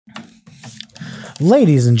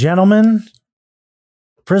Ladies and gentlemen,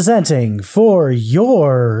 presenting for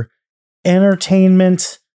your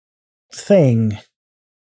entertainment thing,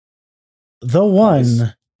 the one,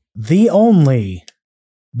 Nice. the only,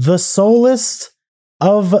 the solest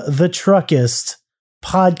of the truckest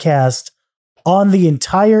podcast on the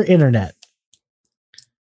entire internet.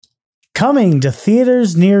 Coming to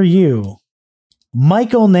theaters near you,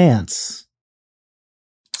 Michael Nance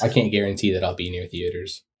I can't guarantee that I'll be near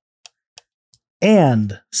theaters.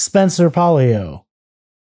 and Spencer Polio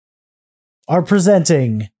are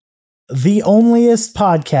presenting the onlyest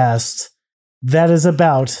podcast that is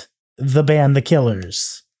about the band The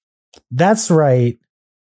Killers. That's right.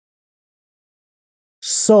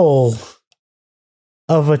 Soul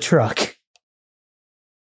of a Truck.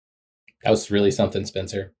 That was really something,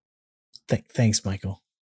 Spencer. Thanks, Michael.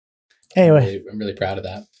 Anyway, I'm really proud of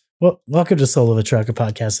that. well, welcome to Soul of a Truck, a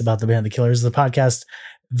podcast about the band The Killers, the podcast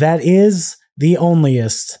that is the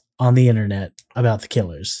onlyest on the internet about The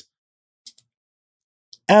Killers.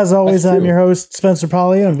 As always, That's I'm true. your host, Spencer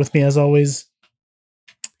Polly, and with me, as always,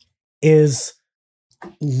 is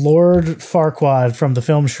Lord Farquaad from the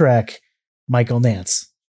film Shrek, Michael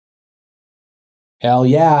Nance. Hell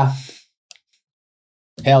yeah.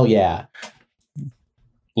 Hell yeah.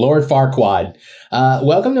 Lord Farquaad.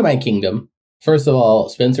 Welcome to my kingdom. First of all,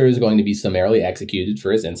 Spencer is going to be summarily executed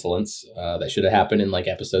for his insolence. That should have happened in like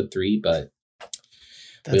episode 3, but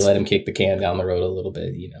we let him kick the can down the road a little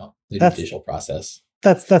bit, the judicial process.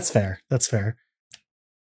 That's fair. That's fair.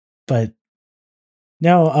 But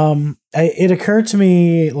no, it occurred to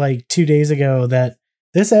me like 2 days ago that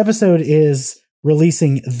this episode is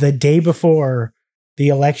releasing the day before the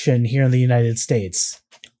election here in the United States.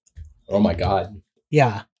 Oh my God.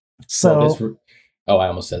 Yeah. So, I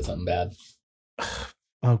almost said something bad.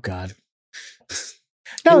 oh God.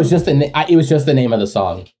 It was just the name of the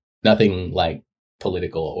song. Nothing like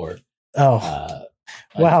political or Wow.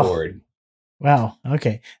 untoward. Wow.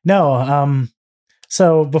 Okay. No.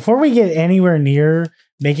 So before we get anywhere near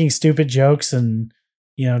making stupid jokes and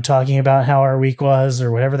talking about how our week was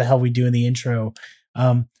or whatever the hell we do in the intro,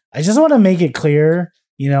 I just want to make it clear,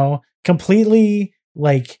 completely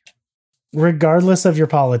like regardless of your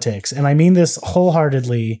politics, and I mean this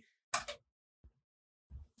wholeheartedly,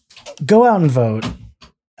 go out and vote.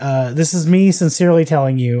 This is me sincerely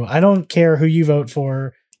telling you, I don't care who you vote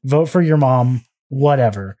for your mom,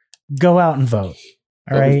 whatever. Go out and vote.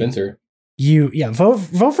 All right. Spencer.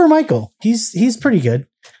 Vote for Michael. He's pretty good.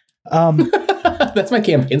 That's my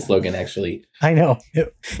campaign slogan, actually. I know.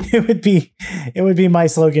 It would be my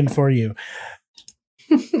slogan for you.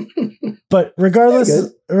 But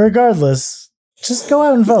regardless, just go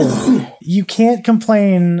out and vote. You can't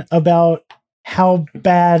complain about how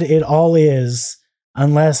bad it all is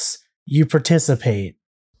unless you participate.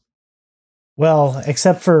 Well,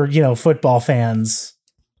 except for, football fans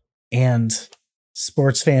and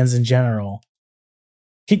sports fans in general.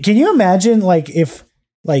 Can you imagine if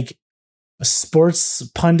sports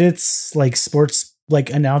pundits, sports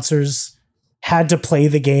announcers had to play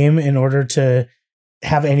the game in order to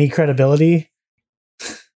have any credibility?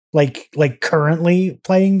 like currently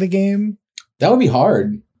playing the game? That would be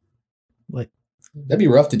hard. That'd be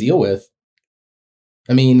rough to deal with.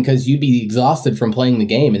 I mean, because you'd be exhausted from playing the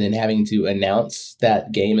game and then having to announce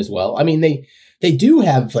that game as well. I mean, they do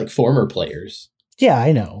have former players. Yeah,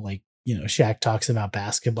 I know. Shaq talks about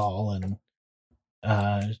basketball and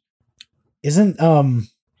isn't Tim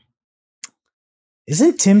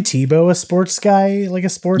Tebow a sports guy, a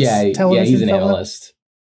sports television? Yeah, he's an fella? analyst.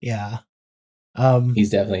 Yeah. He's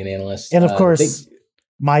definitely an analyst. And of course,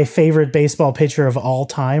 my favorite baseball pitcher of all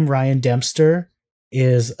time, Ryan Dempster,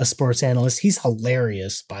 is a sports analyst. He's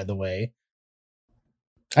hilarious, by the way.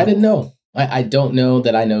 I didn't know. I don't know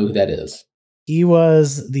that I know who that is. He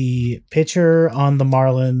was the pitcher on the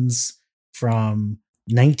Marlins from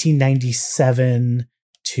 1997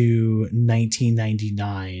 to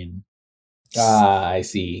 1999. I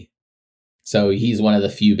see. So he's one of the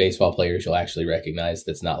few baseball players you'll actually recognize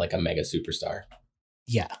that's not like a mega superstar.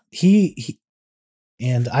 Yeah. He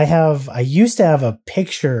and I used to have a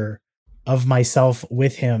picture of myself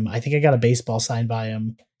with him. I think I got a baseball signed by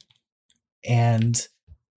him. And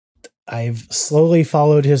I've slowly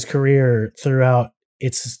followed his career throughout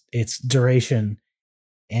its duration.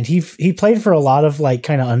 And he played for a lot of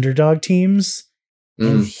kind of underdog teams.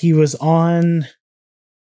 And he was on,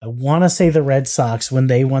 I want to say, the Red Sox when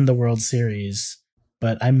they won the World Series,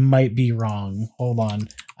 but I might be wrong. Hold on.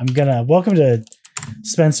 Welcome to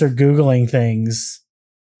Spencer Googling things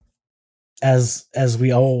as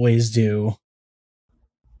we always do.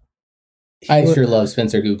 I sure love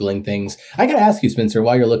Spencer Googling things. I got to ask you, Spencer,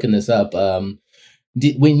 while you're looking this up,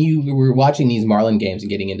 When you were watching these Marlin games and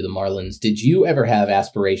getting into the Marlins, did you ever have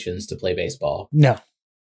aspirations to play baseball? No.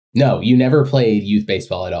 No, you never played youth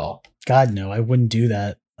baseball at all. God, no, I wouldn't do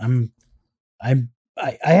that. I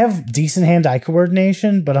have decent hand-eye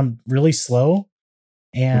coordination, but I'm really slow.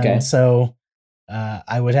 And so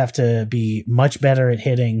I would have to be much better at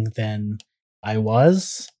hitting than I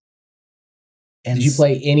was. And did you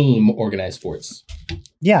play any organized sports?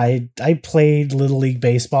 Yeah, I played Little League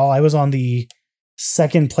Baseball. I was on the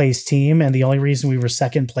second place team, and the only reason we were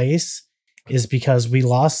second place is because we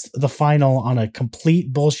lost the final on a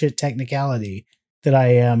complete bullshit technicality that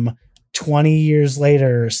I am 20 years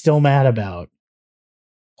later still mad about.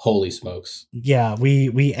 Holy smokes. Yeah,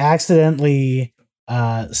 we accidentally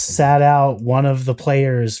sat out one of the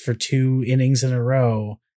players for 2 innings in a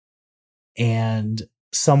row, and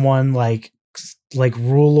someone like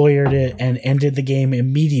rule lawyered it and ended the game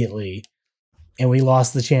immediately, and we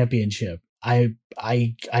lost the championship. I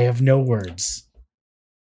have no words.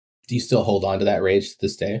 Do you still hold on to that rage to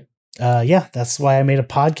this day? Yeah, that's why I made a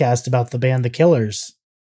podcast about the band The Killers.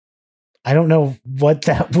 I don't know what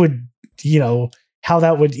that would, how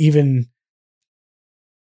that would even.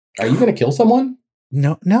 Are you going to kill someone?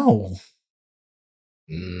 No.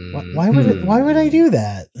 Mm-hmm. Why would I do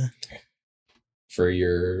that? For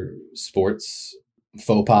your sports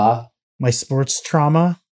faux pas? My sports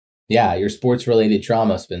trauma? Yeah, your sports related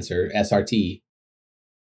trauma, Spencer. SRT.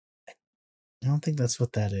 I don't think that's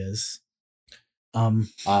what that is.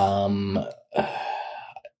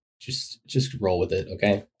 Just roll with it,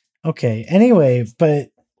 okay? Okay. Anyway,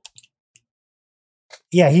 but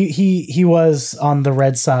yeah, he was on the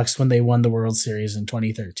Red Sox when they won the World Series in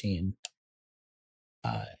 2013.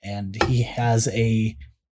 And he has a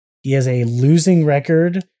losing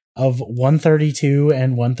record of 132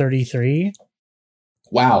 and 133.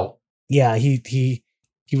 Wow. Yeah, he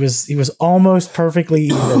was almost perfectly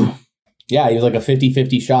even. Yeah, he was like a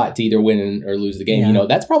 50-50 shot to either win or lose the game. Yeah.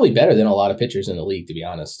 That's probably better than a lot of pitchers in the league, to be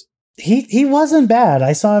honest. He wasn't bad.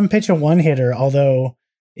 I saw him pitch a one-hitter, although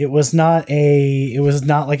it was not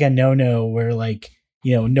like a no-no where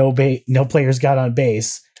no players got on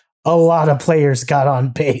base. A lot of players got on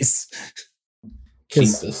base.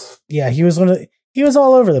 Jesus. Yeah, he was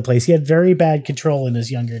all over the place. He had very bad control in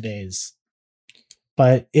his younger days.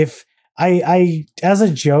 But if I as a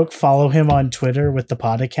joke follow him on Twitter with the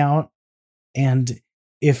pod account, and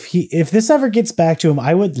if this ever gets back to him,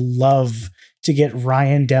 I would love to get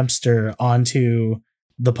Ryan Dempster onto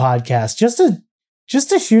the podcast just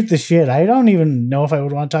to shoot the shit. I don't even know if I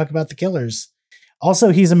would want to talk about the Killers.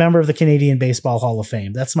 Also, he's a member of the Canadian Baseball Hall of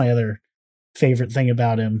Fame. That's my other favorite thing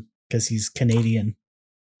about him, because he's Canadian.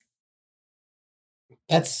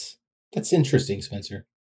 That's interesting, Spencer.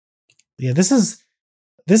 Yeah, this is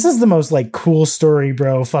the most cool story,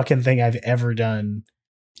 bro, fucking thing I've ever done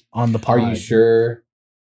on the pod. Are you sure?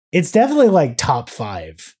 It's definitely top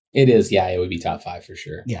 5. It is. Yeah, it would be top 5 for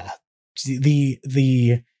sure. Yeah.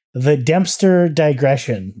 The Dempster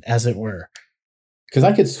digression, as it were. Because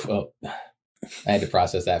I had to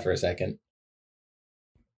process that for a second.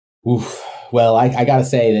 Oof. Well, I got to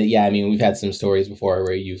say that, yeah, I mean, we've had some stories before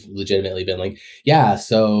where you've legitimately been like, yeah,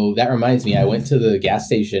 so that reminds me, I went to the gas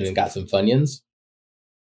station and got some Funyuns.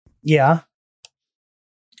 Yeah.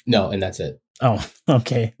 No, and that's it. Oh,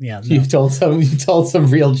 okay. Yeah. No. You've told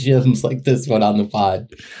some real gems like this one on the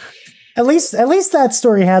pod. At least that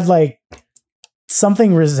story had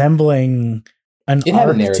something resembling an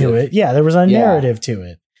arc to it. Yeah, there was a narrative to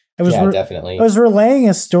it. Definitely. I was relaying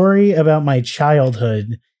a story about my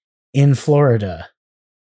childhood in Florida.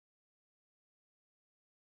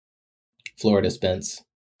 Florida Spence.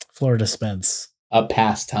 A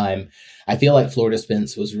pastime. I feel like Florida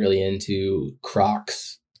Spence was really into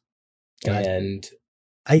Crocs. God. And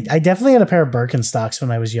I definitely had a pair of Birkenstocks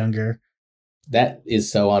when I was younger. That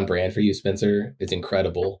is so on brand for you, Spencer. It's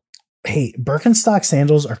incredible. Hey, Birkenstock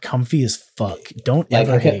sandals are comfy as fuck. Don't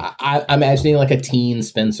ever hate. I'm imagining a teen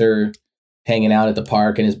Spencer hanging out at the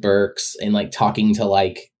park in his Birks and talking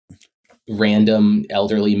to random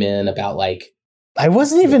elderly men about I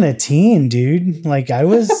wasn't even a teen, dude. I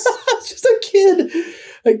was just a kid.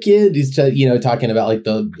 A kid who's just, talking about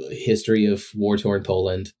the history of war-torn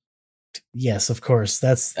Poland. Yes, of course.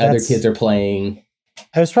 That's other kids are playing.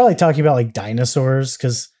 I was probably talking about dinosaurs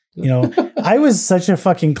because I was such a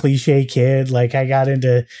fucking cliche kid. I got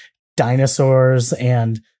into dinosaurs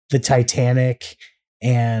and the Titanic,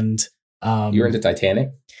 and you were into Titanic?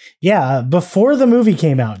 Yeah, before the movie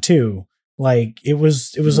came out too. It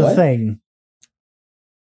was a thing.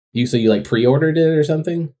 You pre-ordered it or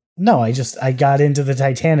something? No, I got into the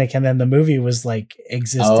Titanic, and then the movie was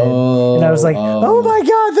existed, and I was like, oh my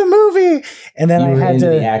god, the movie! And then you I were had into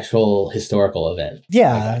to the actual historical event.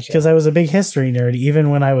 yeah, gotcha. because I was a big history nerd,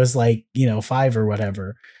 even when I was like, 5 or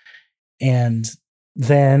whatever. And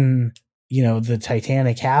then, the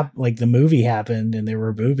Titanic like the movie happened and there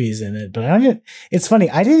were boobies in it. But it's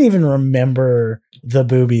funny, I didn't even remember the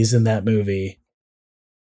boobies in that movie.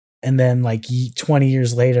 And then like 20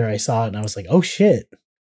 years later, I saw it and I was like, oh shit.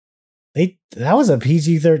 That was a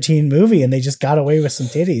PG-13 movie and they just got away with some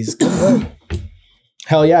titties. Good work.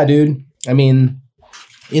 Hell yeah, dude. I mean,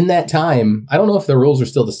 in that time, I don't know if the rules are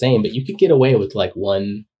still the same, but you could get away with like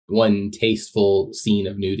one tasteful scene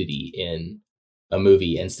of nudity in a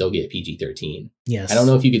movie and still get PG-13. Yes. I don't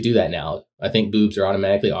know if you could do that now. I think boobs are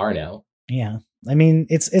automatically R now. Yeah. I mean,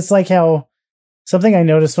 it's like how something I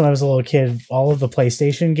noticed when I was a little kid, all of the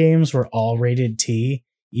PlayStation games were all rated T,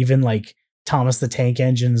 even like Thomas the Tank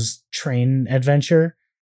Engine's Train Adventure.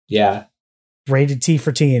 Yeah. Rated T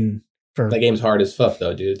for teen. That game's hard as fuck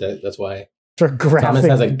though, dude. That's why. For graphic, Thomas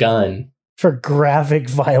has a gun. For graphic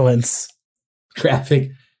violence.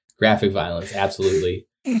 Graphic violence, absolutely.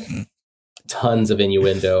 Tons of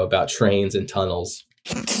innuendo about trains and tunnels.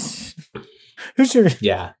 Who's your...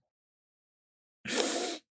 Yeah.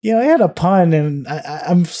 I had a pun, and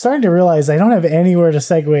I'm starting to realize I don't have anywhere to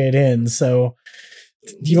segue it in, so...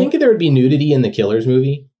 Do you think there would be nudity in the Killers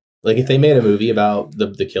movie? Like, if they made a movie about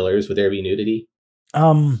the Killers, would there be nudity?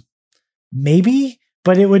 Maybe,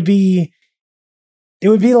 but it would be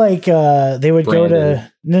like they would Brandon. Go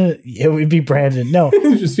to... No, it would be Brandon. No. It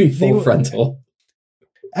would just be full frontal.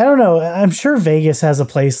 I don't know. I'm sure Vegas has a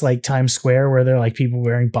place like Times Square where they're like people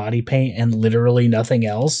wearing body paint and literally nothing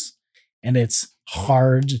else. And it's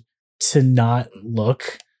hard to not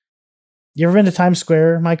look. You ever been to Times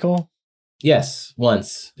Square, Michael? Yes,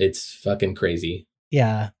 once. It's fucking crazy.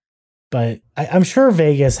 Yeah. But I'm sure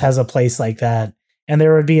Vegas has a place like that. And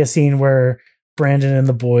there would be a scene where Brandon and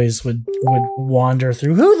the boys would wander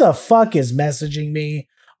through. Who the fuck is messaging me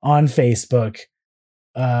on Facebook?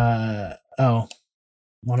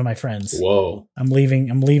 One of my friends. Whoa. I'm leaving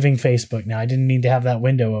Facebook now. I didn't mean to have that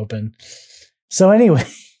window open. So anyway.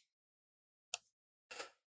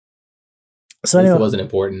 It wasn't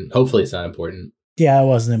important. Hopefully it's not important. Yeah, it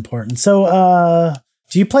wasn't important. So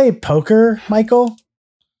do you play poker, Michael?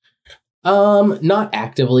 Not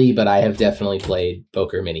actively, but I have definitely played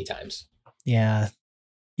poker many times. Yeah.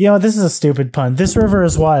 This is a stupid pun. This river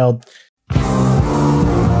is wild.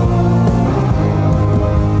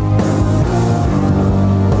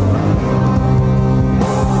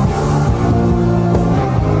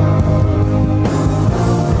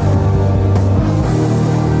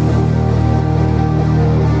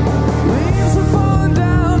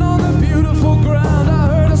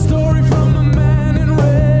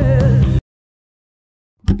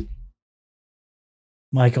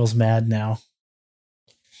 Michael's mad now.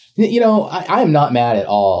 I am not mad at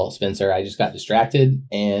all, Spencer. I just got distracted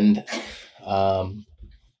and,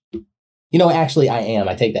 actually I am.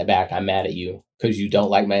 I take that back. I'm mad at you because you don't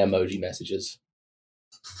like my emoji messages.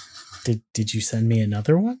 Did you send me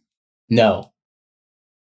another one? No.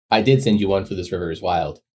 I did send you one for This River is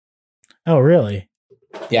Wild. Oh, really?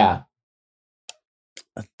 Yeah.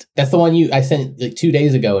 That's the one I sent like 2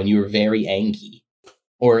 days ago and you were very angry.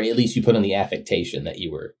 Or at least you put on the affectation that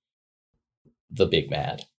you were the big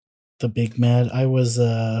mad. The big mad. I was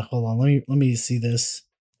hold on, let me see this.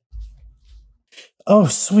 Oh,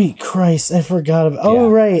 sweet Christ, I forgot about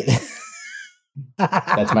right.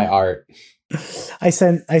 That's my art. I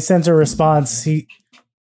sent a response.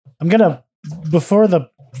 I'm gonna, before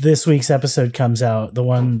this week's episode comes out, the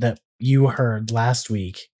one that you heard last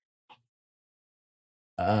week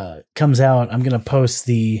comes out, I'm gonna post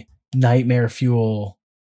the nightmare fuel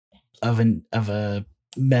of a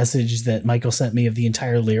message that Michael sent me of the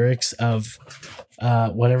entire lyrics of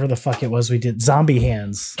whatever the fuck it was we did, Zombie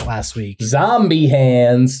Hands, last week. Zombie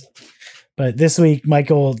Hands. But this week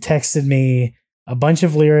Michael texted me a bunch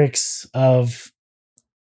of lyrics of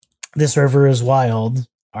This River is Wild,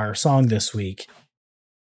 our song this week,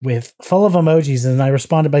 with full of emojis, and I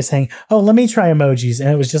responded by saying, "Oh, let me try emojis," and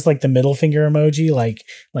it was just like the middle finger emoji,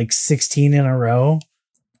 like 16 in a row.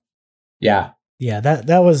 Yeah. Yeah,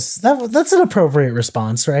 that's an appropriate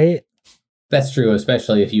response, right? That's true,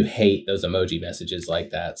 especially if you hate those emoji messages like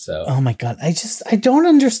that. So, oh my god, I don't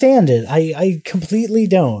understand it. I completely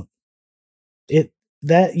don't. You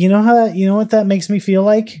know what that makes me feel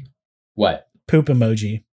like? What? Poop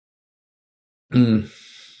emoji.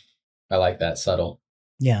 I like that, subtle.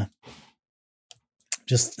 Yeah.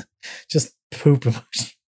 Just poop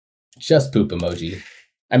emoji. Just poop emoji.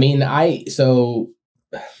 I mean, I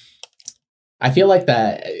feel like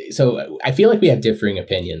that. So I feel like we have differing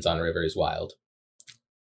opinions on River is Wild.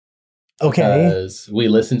 Okay. Because we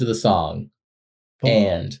listened to the song,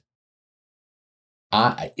 and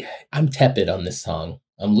I'm tepid on this song.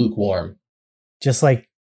 I'm lukewarm. Just like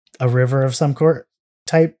a river of some sort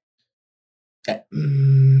type.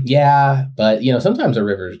 Yeah, but sometimes a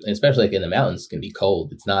river, especially like in the mountains, can be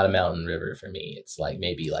cold. It's not a mountain river for me. It's like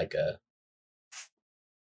maybe like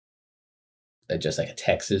just like a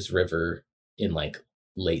Texas river in like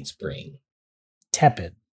late spring.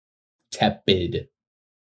 Tepid.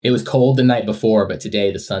 It was cold the night before, but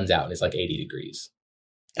today the sun's out and it's like 80 degrees.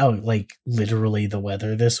 Oh, like literally the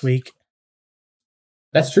weather this week.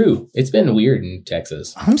 That's true. It's been weird in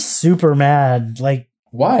Texas. I'm super mad. Like,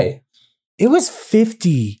 why? It was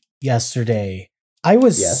 50 yesterday. I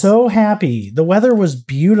was so happy. The weather was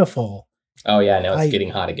beautiful. Oh yeah, now it's getting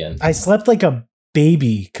hot again. I slept like a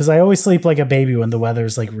baby because I always sleep like a baby when the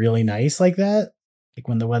weather's like really nice like that. Like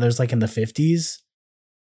when the weather's like in the 50s.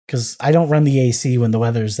 Because I don't run the AC when the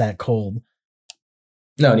weather's that cold.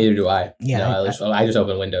 No, neither do I. Yeah, no, I just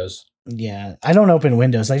open windows. Yeah, I don't open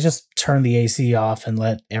windows. I just turn the AC off and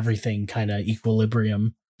let everything kind of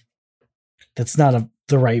equilibrium. That's not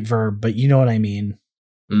the right verb, but you know what I mean.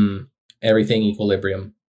 Everything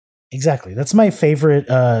equilibrium. Exactly. That's my favorite.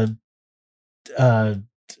 Fuck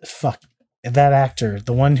that actor,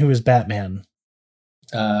 the one who is Batman.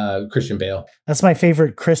 Christian Bale. That's my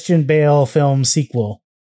favorite Christian Bale film sequel.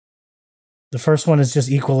 The first one is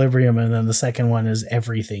just Equilibrium, and then the second one is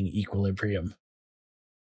Everything Equilibrium.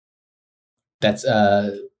 That's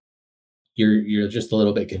you're just a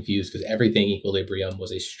little bit confused because Everything Equilibrium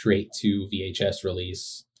was a straight to VHS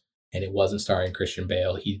release, and it wasn't starring Christian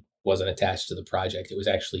Bale. He wasn't attached to the project. It was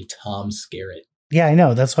actually Tom Skerritt. Yeah, I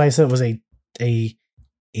know. That's why I said it was a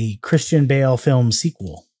Christian Bale film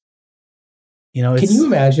sequel. Can you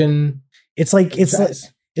imagine? It's like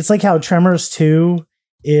how Tremors 2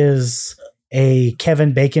 is a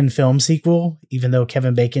Kevin Bacon film sequel, even though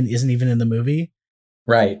Kevin Bacon isn't even in the movie.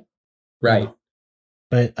 Right.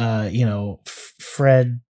 But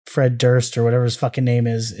Fred Durst or whatever his fucking name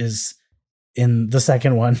is in the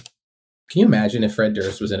second one. Can you imagine if Fred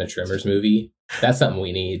Durst was in a Tremors movie? That's something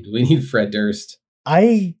we need. We need Fred Durst.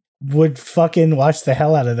 I would fucking watch the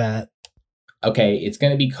hell out of that. Okay, it's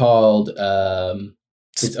going to be called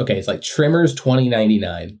it's like Tremors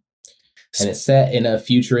 2099. And it's set in a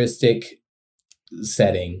futuristic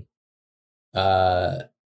setting. Fred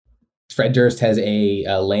Durst has a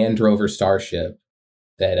Land Rover starship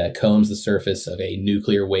that combs the surface of a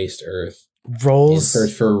nuclear waste Earth, rolls in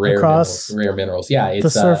search for rare minerals. Yeah, it's the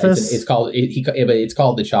surface. It's called it's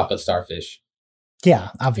called the Chocolate Starfish. Yeah,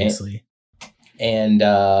 obviously. And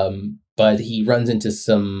but he runs into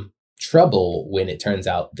some trouble when it turns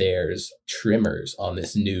out there's tremors on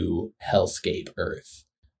this new hellscape Earth.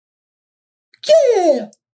 Yeah.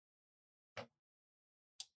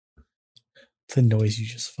 The noise you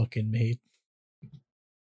just fucking made.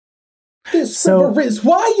 This river is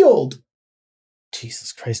wild.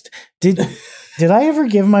 Jesus Christ. Did I ever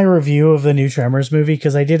give my review of the new Tremors movie?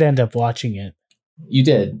 Because I did end up watching it. You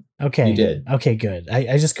did. Okay. You did. Okay, good.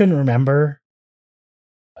 I just couldn't remember.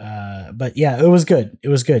 But yeah, it was good. It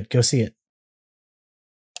was good. Go see it.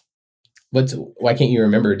 Why can't you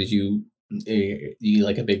remember? Did you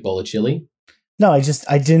like a big bowl of chili? No,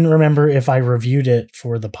 I didn't remember if I reviewed it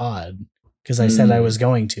for the pod because I said I was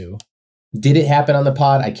going to. Did it happen on the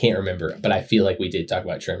pod? I can't remember, but I feel like we did talk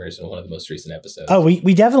about Tremors in one of the most recent episodes. Oh,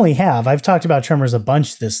 we definitely have. I've talked about Tremors a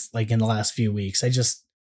bunch in the last few weeks. I just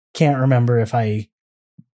can't remember if I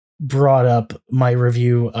brought up my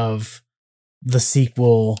review of the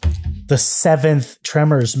sequel, the 7th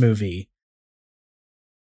Tremors movie.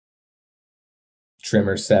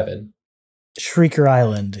 Tremors 7. Shrieker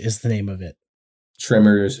Island is the name of it.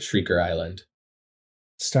 Tremors Shrieker Island.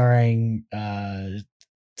 Starring the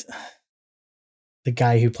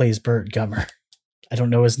guy who plays Burt Gummer. I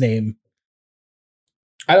don't know his name.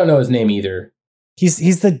 I don't know his name either.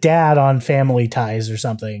 He's the dad on Family Ties or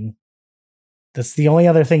something. That's the only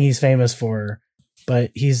other thing he's famous for.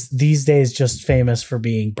 But he's these days just famous for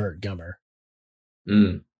being Burt Gummer.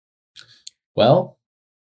 Well,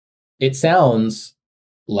 it sounds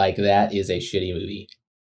like that is a shitty movie.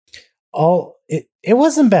 It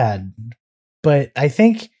wasn't bad, but I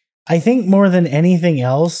think more than anything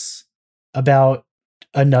else about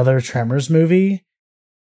another Tremors movie,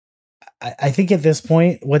 I think at this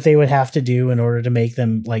point what they would have to do in order to make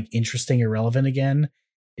them like interesting or relevant again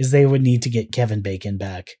is they would need to get Kevin Bacon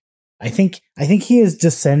back. I think he has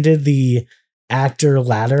descended the actor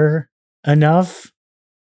ladder enough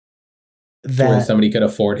that somebody could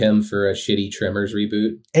afford him for a shitty Tremors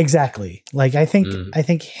reboot. Exactly. Like I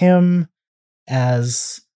think him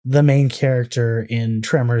as the main character in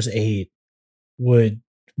Tremors 8 would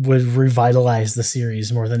revitalize the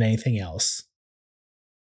series more than anything else.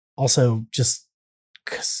 Also, just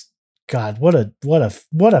God, what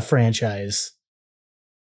a franchise.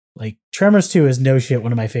 Like Tremors 2 is no shit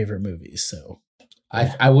one of my favorite movies. So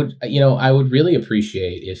I would really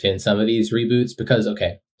appreciate if in some of these reboots, because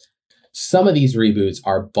some of these reboots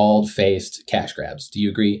are bald-faced cash grabs. Do you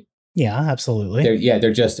agree? Yeah, absolutely.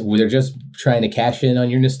 They're just trying to cash in on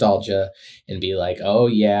your nostalgia and be like, oh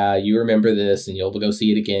yeah, you remember this, and you'll go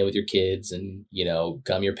see it again with your kids, and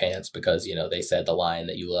gum your pants because they said the line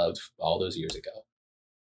that you loved all those years ago.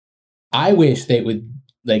 I wish they would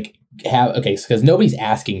because nobody's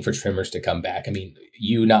asking for Tremors to come back. I mean,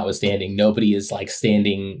 you notwithstanding, nobody is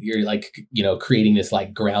standing. You're creating this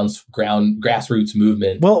grassroots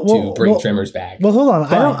movement to bring Tremors back. Well, hold on.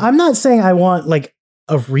 I'm not saying I want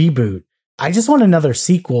a reboot. I just want another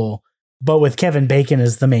sequel, but with Kevin Bacon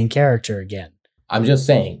as the main character again. I'm just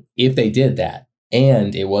saying, if they did that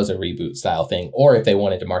and it was a reboot style thing, or if they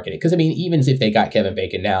wanted to market it, because I mean, even if they got Kevin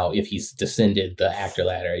Bacon now, if he's descended the actor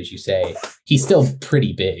ladder, as you say, he's still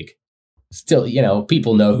pretty big. Still,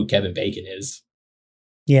 people know who Kevin Bacon is.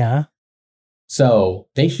 Yeah. So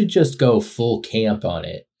they should just go full camp on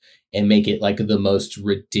it and make it the most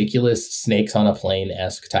ridiculous Snakes on a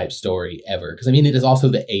Plane-esque type story ever. Because I mean, it is also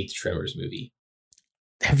the 8th Tremors movie.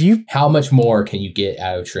 How much more can you get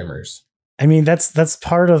out of Tremors? I mean, that's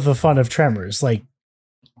part of the fun of Tremors.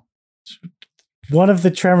 One of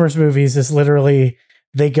the Tremors movies is literally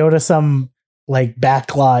they go to some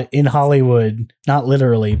backlot in Hollywood, not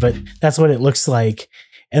literally, but that's what it looks like.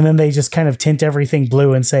 And then they just kind of tint everything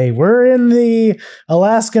blue and say, we're in the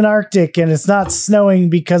Alaskan Arctic and it's not snowing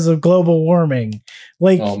because of global warming.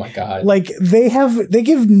 Oh my God. They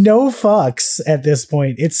give no fucks at this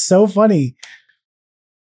point. It's so funny.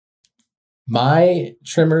 My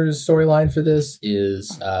Tremors storyline for this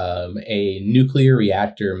is a nuclear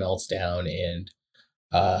reactor melts down, and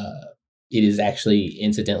it is actually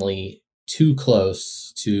incidentally too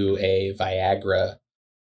close to a Viagra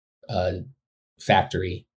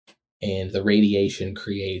factory, and the radiation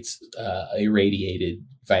creates irradiated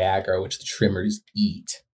Viagra, which the Tremors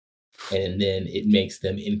eat, and then it makes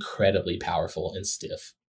them incredibly powerful and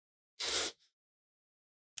stiff.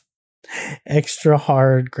 Extra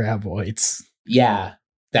hard graboids. Yeah,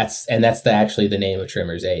 that's actually the name of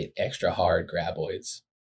Tremors 8. Extra hard graboids.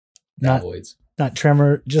 Not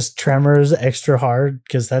Tremor, just Tremors Extra Hard,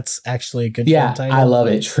 because that's actually a good film title. I love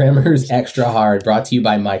it. Tremors Extra Hard, brought to you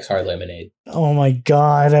by Mike's Hard Lemonade. Oh my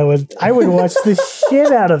God, I would watch the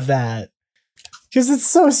shit out of that because it's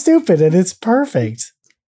so stupid and it's perfect.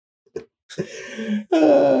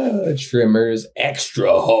 Tremors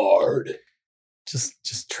Extra Hard.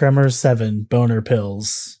 Just Tremors 7 boner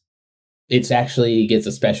pills. It's actually gets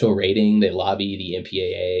a special rating. They lobby the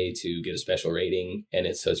MPAA to get a special rating, and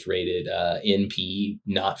it's rated NP,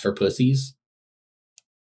 not for pussies.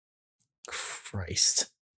 Christ.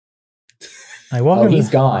 He's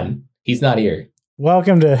gone. He's not here.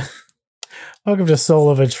 Welcome to Soul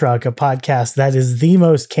of a Truck, a podcast that is the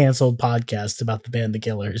most canceled podcast about the band The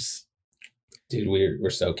Killers. Dude, we're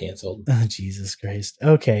so canceled. Oh, Jesus Christ.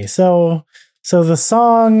 Okay, so the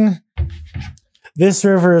song This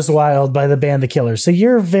River is Wild by the band The Killers. So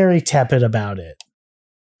you're very tepid about it.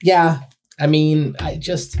 Yeah. I mean,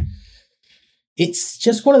 it's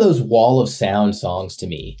just one of those wall of sound songs to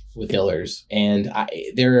me with Killers. And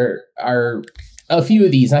there are a few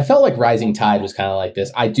of these. And I felt like Rising Tide was kind of like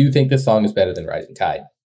this. I do think this song is better than Rising Tide.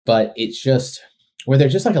 But it's just where they're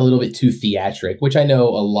just a little bit too theatric, which I know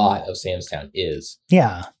a lot of Sam's Town is.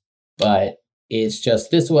 Yeah. But it's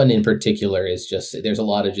just, this one in particular is just, there's a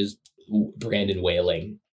lot of just Brandon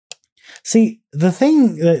wailing. See, the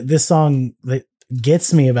thing that this song that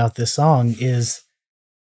gets me about this song is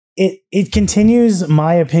it continues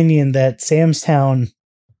my opinion that Sam's Town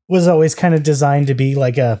was always kind of designed to be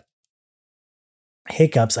like a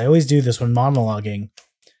hiccups. I always do this when monologuing.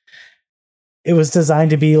 It was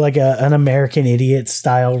designed to be like an American Idiot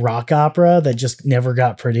style rock opera that just never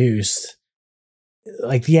got produced.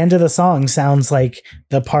 Like the end of the song sounds like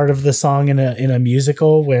the part of the song in a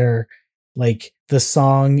musical where like the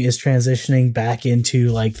song is transitioning back into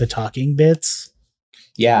like the talking bits.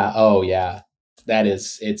 Yeah. Oh yeah.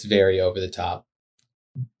 It's very over the top.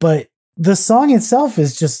 But the song itself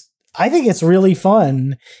is just, I think it's really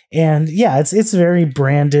fun. And yeah, it's very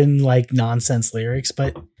Brandon like nonsense lyrics,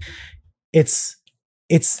 but it's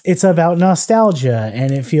about nostalgia,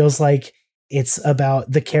 and it feels like it's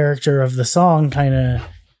about the character of the song kind of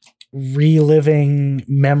reliving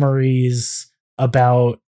memories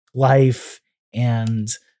about life and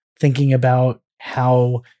thinking about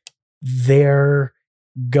how they're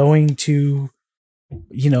going to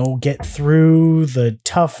get through the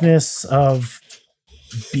toughness of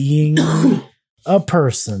being a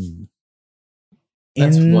person.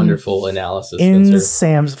 That's wonderful analysis, in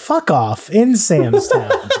Spencer. Fuck off. In Sam's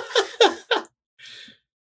Town.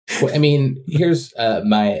 Well, I mean, here's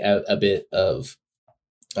a bit of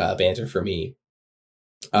banter for me.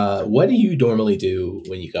 What do you normally do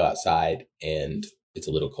when you go outside and it's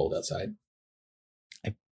a little cold outside?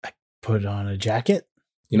 I put on a jacket.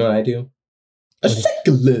 You know what I do? I shake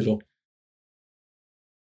a little.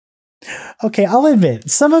 Okay, I'll admit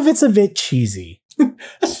some of it's a bit cheesy. I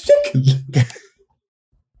shake a little.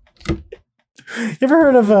 You ever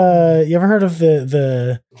heard of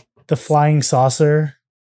the flying saucer?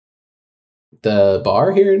 The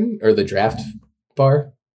bar here, or the draft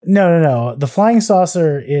bar? No. The Flying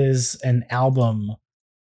Saucer is an album.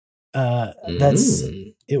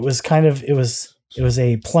 It was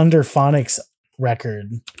a Plunderphonics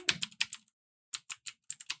record,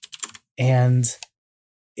 and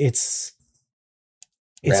it's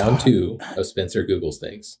round 2 of Spencer Googles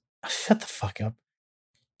things. Shut the fuck up.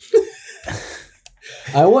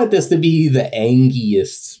 I want this to be the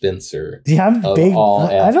angiest Spencer. Yeah, I'm big.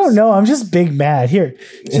 I don't know. I'm just big mad. Here.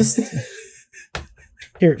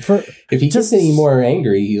 If he gets any more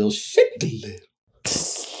angry, he'll shake a little.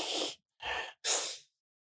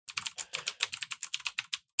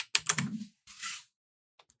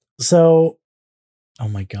 So, oh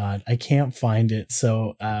my god, I can't find it.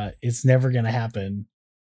 So, it's never gonna happen.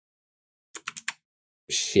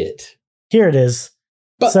 Shit. Here it is.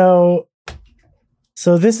 But so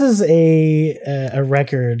this is a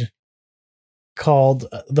record called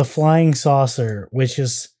The Flying Saucer, which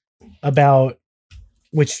is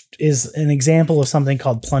an example of something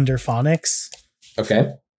called Plunderphonics.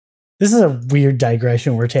 Okay. This is a weird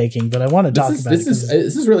digression we're taking, but I want to talk about it. This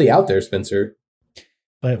is really out there, Spencer.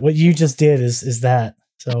 But what you just did is that.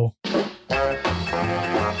 So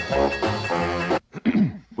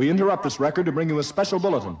we interrupt this record to bring you a special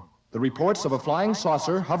bulletin. The reports of a flying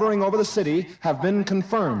saucer hovering over the city have been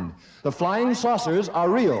confirmed. The flying saucers are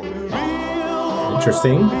real.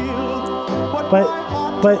 Interesting. But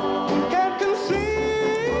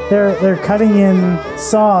they're cutting in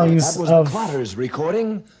songs that was of the Clatters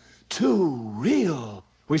recording. Too real.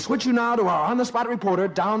 We switch you now to our on-the-spot reporter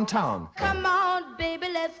downtown. Come on, baby,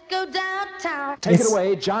 let's go downtown. Take it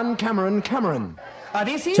away, John Cameron.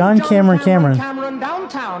 This is John Cameron.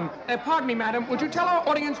 downtown. Pardon me, madam. Would you tell our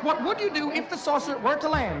audience what would you do if the saucer were to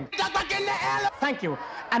land? Thank you.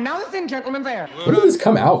 And now the thin gentleman there. When did this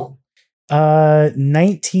come out?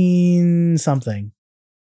 19 something.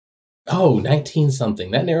 Oh, 19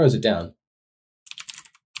 something. That narrows it down.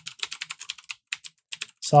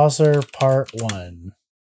 Saucer Part 1.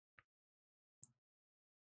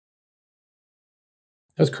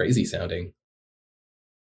 That was crazy sounding.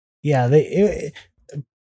 Yeah,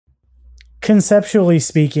 conceptually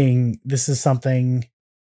speaking, this is something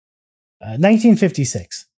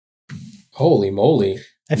 1956. Holy moly.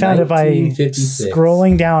 I found it by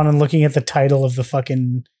scrolling down and looking at the title of the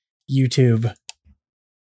fucking YouTube.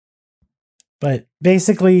 But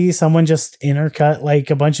basically, someone just intercut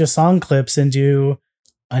like a bunch of song clips into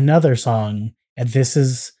another song. And this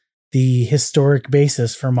is the historic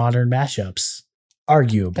basis for modern mashups,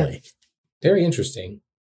 arguably. Very interesting.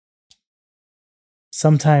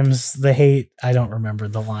 Sometimes the hate, I don't remember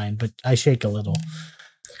the line, but I shake a little.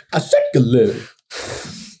 I shake a little.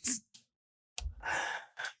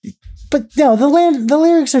 But no, the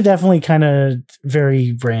lyrics are definitely kind of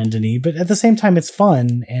very Brandon-y, but at the same time, it's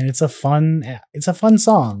fun, and it's a fun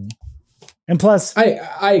song. And plus,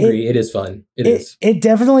 I agree, it is fun. It is. It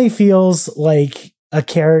definitely feels like a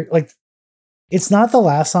character. Like, it's not the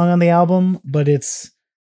last song on the album, but it's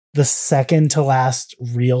the second to last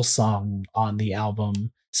real song on the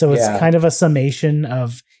album. So it's kind of a summation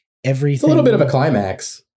of everything. It's a little bit of a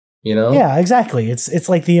climax, you know? Yeah, exactly. It's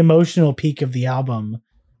like the emotional peak of the album.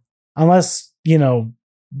 Unless,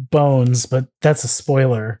 Bones, but that's a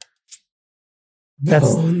spoiler.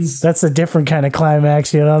 That's a different kind of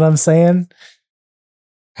climax, you know what I'm saying?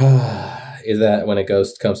 Is that when a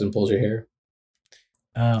ghost comes and pulls your hair?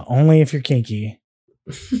 Only if you're kinky.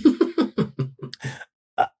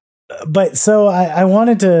 But so I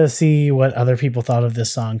wanted to see what other people thought of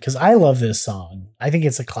this song, because I love this song. I think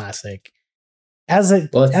it's a classic. As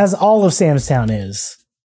all of Sam's Town is.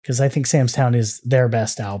 Because I think Sam's Town is their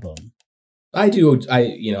best album. I do.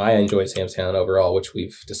 I enjoy Sam's Town overall, which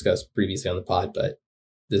we've discussed previously on the pod. But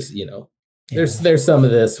this, there's some of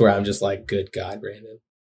this where I'm just like, good God, Brandon.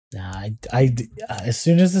 Nah, as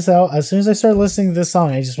soon as I started listening to this song,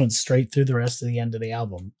 I just went straight through the rest of the end of the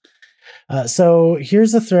album. So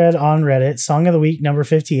here's a thread on Reddit, Song of the Week, number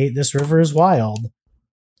 58, This River is Wild.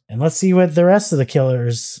 And let's see what the rest of the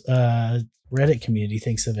Killers Reddit community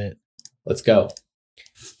thinks of it. Let's go.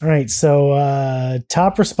 All right, so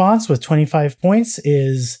top response with 25 points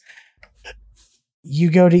is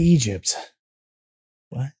You Go to Egypt.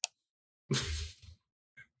 What?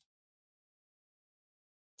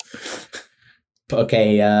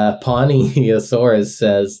 Okay, Ponyosaurus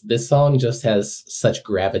says, this song just has such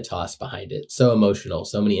gravitas behind it. So emotional,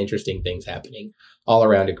 so many interesting things happening. All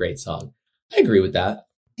around a great song. I agree with that.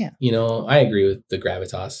 Yeah. You know, I agree with the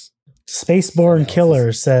gravitas. Spaceborn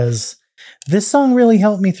Killer says, this song really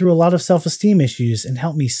helped me through a lot of self-esteem issues and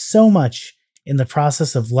helped me so much in the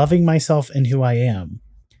process of loving myself and who I am.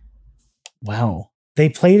 Wow. They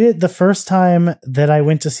played it the first time that I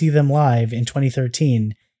went to see them live in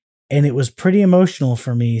 2013, and it was pretty emotional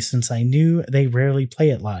for me since I knew they rarely play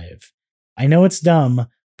it live. I know it's dumb,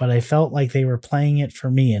 but I felt like they were playing it for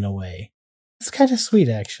me in a way. It's kind of sweet,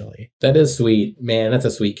 actually. That is sweet. Man, that's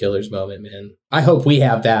a sweet Killers moment, man. I hope we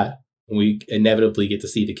have that when we inevitably get to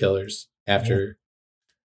see the Killers after.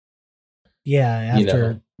 Yeah,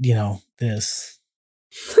 after, this.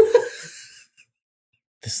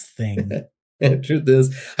 This thing. After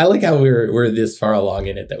this. I like how we're this far along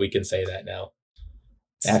in it that we can say that now.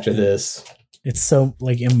 After this. It's so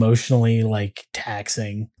emotionally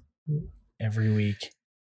taxing every week.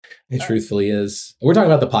 It truthfully is. We're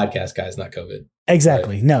talking about the podcast, guys, not COVID.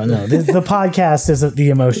 Exactly. Right? No. The podcast is the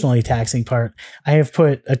emotionally taxing part. I have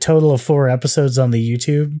put a total of 4 episodes on the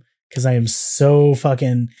YouTube because I am so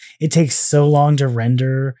it takes so long to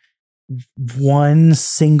render one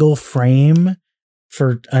single frame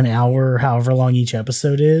for an hour, however long each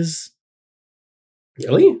episode is.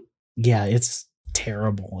 Really? Yeah, it's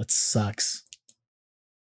terrible. It sucks.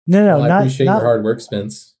 No, I appreciate your hard work,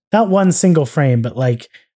 Spence. Not one single frame, but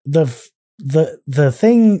the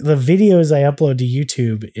videos I upload to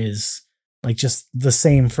YouTube is just the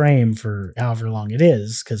same frame for however long it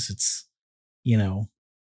is, because it's,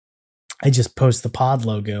 I just post the pod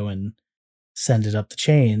logo and send it up the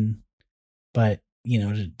chain. But,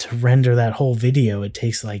 to render that whole video, it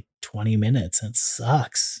takes 20 minutes and it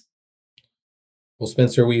sucks. Well,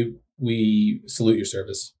 Spencer, we salute your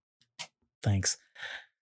service. Thanks.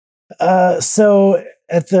 So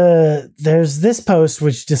there's this post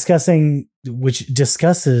which discusses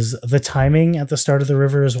the timing at the start of The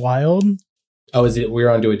River is Wild. Oh, is it? We're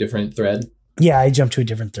onto a different thread? Yeah, I jumped to a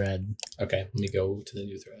different thread. Okay, let me go to the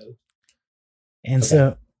new thread. And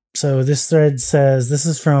so this thread says, this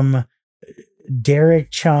is from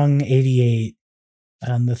Derek Chung 88.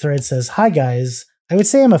 The thread says, "Hi guys, I would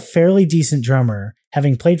say I'm a fairly decent drummer,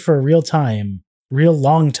 having played for a real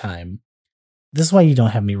long time. This is why you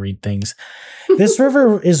don't have me read things. This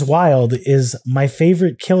River is Wild is my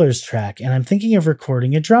favorite Killers track, and I'm thinking of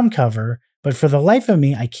recording a drum cover, but for the life of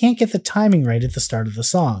me, I can't get the timing right at the start of the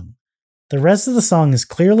song. The rest of the song is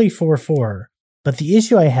clearly 4/4, but the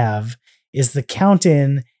issue I have is the count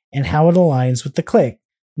in and how it aligns with the click.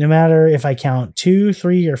 No matter if I count 2,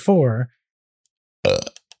 3, or 4.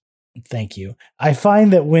 Thank you. I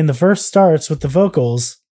find that when the verse starts with the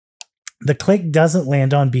vocals, the click doesn't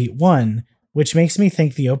land on beat 1, which makes me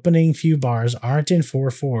think the opening few bars aren't in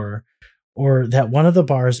 4/4, or that one of the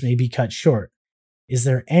bars may be cut short. Is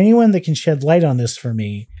there anyone that can shed light on this for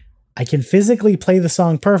me? I can physically play the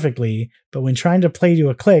song perfectly, but when trying to play to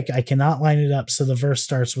a click, I cannot line it up so the verse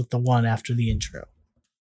starts with the 1 after the intro."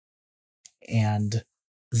 And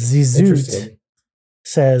Zizut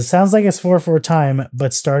says, "Sounds like it's 4/4 time,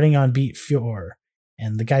 but starting on beat 4."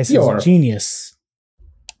 And the guy says, "Genius."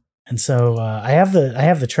 And so I have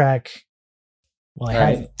the track.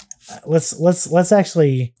 Well, let's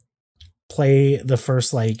actually play the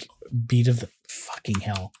first beat of the fucking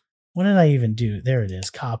hell. What did I even do? There it is.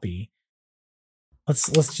 Copy.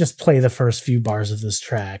 Let's just play the first few bars of this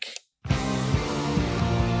track.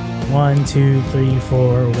 1, 2, 3,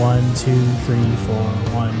 4. 1, 2, 3, 4.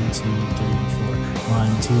 1, 2, 3, 4.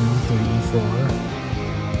 1, 2, 3, 4.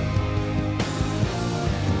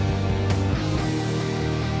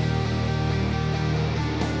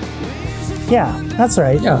 Yeah, that's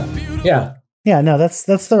right. Yeah. No, that's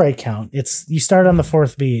the right count. It's you start on the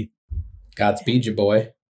 4th beat. Godspeed you,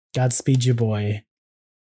 boy. Godspeed you, boy.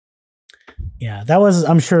 Yeah, that was,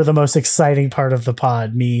 I'm sure, the most exciting part of the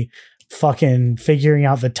pod. Me fucking figuring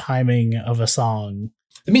out the timing of a song.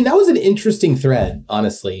 I mean, that was an interesting thread,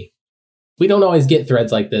 honestly. We don't always get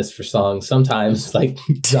threads like this for songs. Sometimes,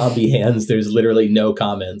 Zombie Hands, there's literally no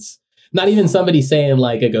comments. Not even somebody saying,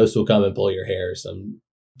 a ghost will come and pull your hair or some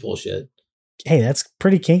bullshit. Hey, that's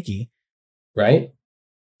pretty kinky. Right?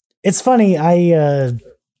 It's funny,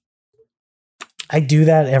 I do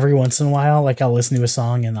that every once in a while. Like I'll listen to a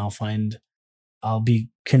song and I'll be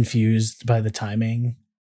confused by the timing.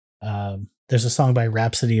 There's a song by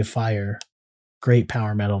Rhapsody of Fire, great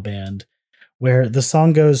power metal band, where the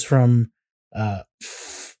song goes from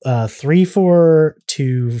 3/4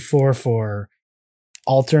 to 4/4,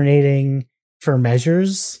 alternating for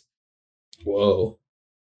measures. Whoa.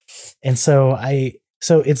 And so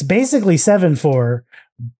it's basically 7/4,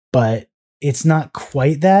 but it's not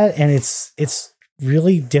quite that, and it's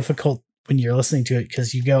really difficult when you're listening to it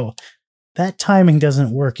because you go, that timing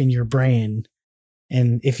doesn't work in your brain.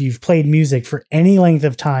 And if you've played music for any length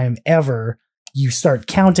of time ever, you start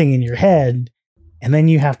counting in your head, and then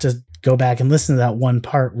you have to go back and listen to that one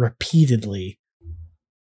part repeatedly.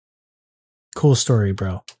 Cool story,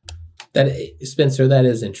 bro. Spencer, that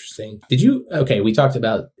is interesting. We talked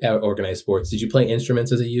about organized sports. Did you play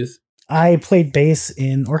instruments as a youth? I played bass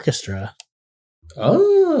in orchestra.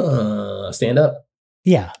 Oh, stand up.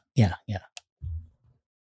 Yeah.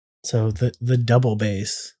 So the double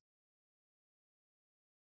bass.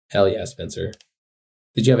 Hell yeah, Spencer.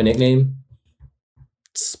 Did you have a nickname?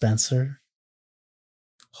 Spencer.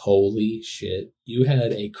 Holy shit. You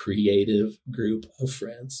had a creative group of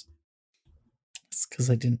friends. It's because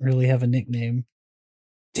I didn't really have a nickname.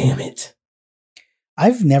 Damn it.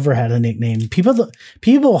 I've never had a nickname.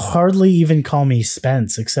 People hardly even call me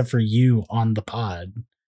Spence except for you on the pod.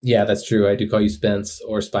 Yeah, that's true. I do call you Spence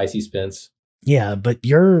or Spicy Spence. Yeah, but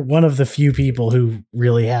you're one of the few people who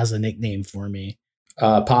really has a nickname for me.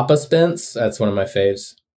 Papa Spence, that's one of my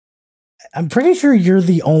faves. I'm pretty sure you're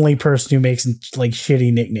the only person who makes like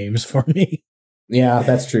shitty nicknames for me. Yeah,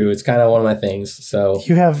 that's true. It's kind of one of my things. So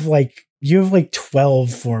you have like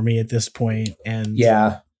 12 for me at this point, and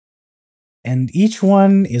yeah. And each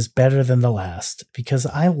one is better than the last because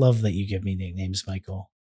I love that you give me nicknames, Michael.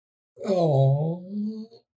 Oh,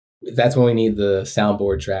 that's when we need the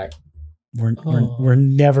soundboard track. We're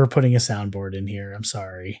never putting a soundboard in here. I'm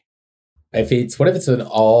sorry. What if it's an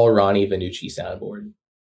all Ronnie Vannucci soundboard?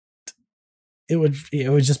 It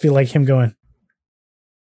would just be like him going,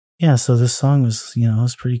 yeah. So this song was,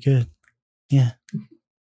 was pretty good. Yeah.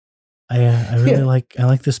 I really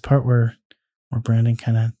like this part where Brandon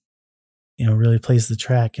kind of, really plays the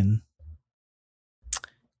track, and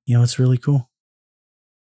it's really cool.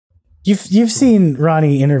 You've seen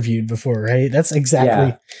Ronnie interviewed before, right? That's exactly.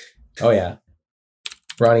 Yeah. Oh yeah.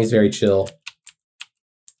 Ronnie's very chill.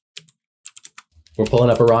 We're pulling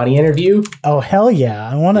up a Ronnie interview. Oh hell yeah!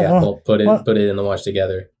 I want to. Yeah, we'll put it in the watch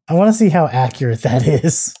together. I want to see how accurate that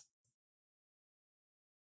is.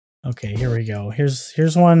 Okay, here we go.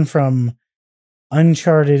 Here's one from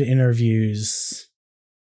Uncharted Interviews.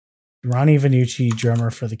 Ronnie Vannucci, drummer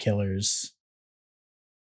for the Killers.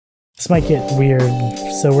 This might get weird,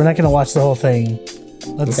 so we're not going to watch the whole thing.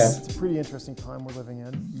 It's a pretty interesting time we're living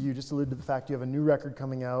in. You just alluded to the fact you have a new record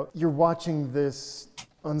coming out. You're watching this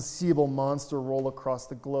unseeable monster roll across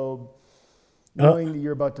the globe, knowing that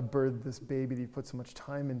you're about to birth this baby that you put so much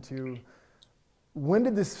time into. When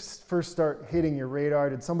did this first start hitting your radar?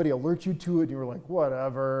 Did somebody alert you to it and you were like,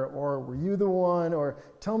 whatever? Or were you the one? Or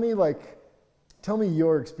tell me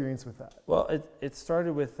your experience with that. Well, it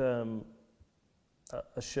started with a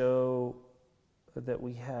show that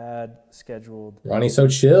we had scheduled. Ronnie's so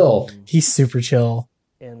chill. He's super chill.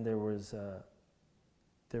 And there was a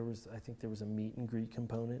meet and greet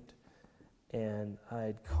component, and I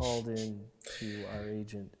had called in to our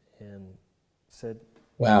agent and said,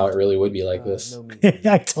 "Wow, it really would be like this." No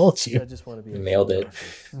I told you. I just want to be nailed it.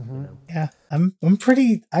 Yeah, I'm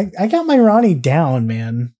pretty. I got my Ronnie down,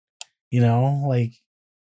 man. Like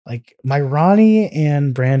my Ronnie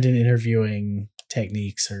and Brandon interviewing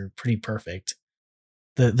techniques are pretty perfect.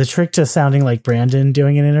 The trick to sounding like Brandon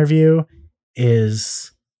doing an interview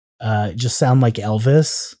is just sound like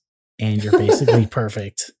Elvis, and you're basically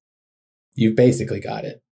perfect. You've basically got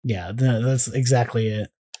it. Yeah, that's exactly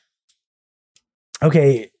it.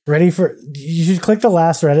 Okay, you should click the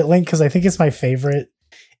last Reddit link because I think it's my favorite.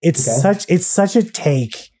 It's such a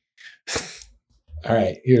take. All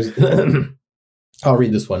right, here's I'll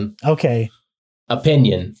read this one. Okay.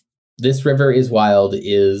 Opinion. This River is Wild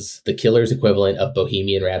is the Killer's equivalent of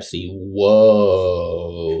Bohemian Rhapsody.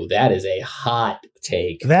 Whoa. That is a hot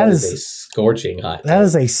take. That is a scorching hot take. That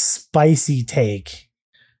is a spicy take.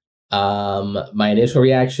 My initial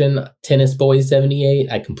reaction, Tennis Boys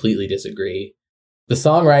 78, I completely disagree. The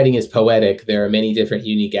songwriting is poetic. There are many different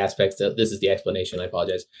unique aspects of this is the explanation, I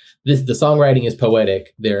apologize. The songwriting is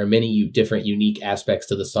poetic. There are many different unique aspects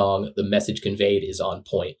to the song. The message conveyed is on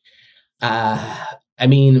point.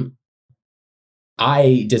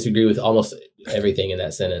 I disagree with almost everything in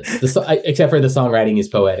that sentence. Except for the songwriting is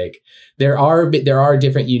poetic. There are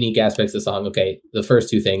different unique aspects of the song. Okay, the first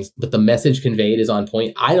two things, but the message conveyed is on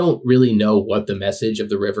point. I don't really know what the message of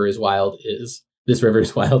The River is Wild is. This River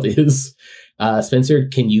is Wild is. Spencer,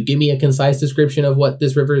 can you give me a concise description of what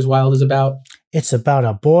This River is Wild is about? It's about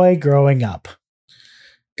a boy growing up.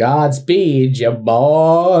 Godspeed, ya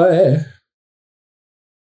boy.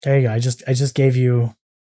 There you go. I just gave you.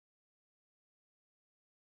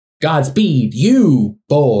 Godspeed, you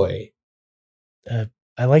boy.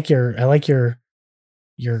 I like your William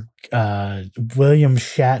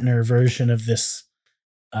Shatner version of this.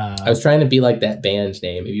 I was trying to be like that band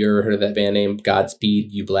name. Have you ever heard of that band name?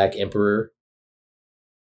 Godspeed, You Black Emperor.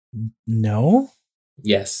 No.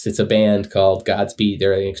 Yes, it's a band called Godspeed.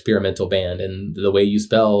 They're an experimental band, and the way you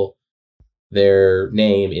spell their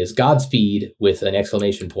name is Godspeed with an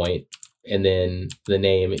exclamation point, and then the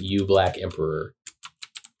name You Black Emperor.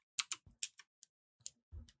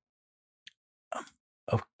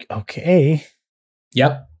 Okay.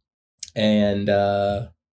 Yep. And yeah,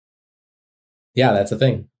 that's a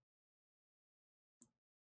thing.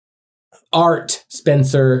 Art,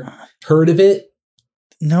 Spencer. Heard of it?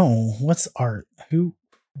 No. What's art? Who?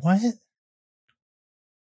 What?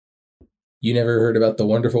 You never heard about the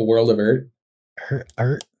wonderful world of Art?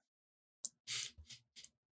 Art? Do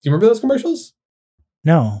you remember those commercials?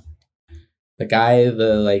 No. The guy,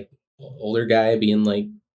 the like older guy being like,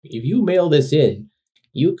 if you mail this in,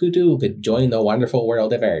 you could join the wonderful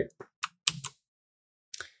world of Art.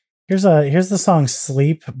 Here's the song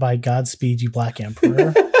Sleep by Godspeed You Black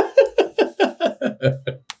Emperor.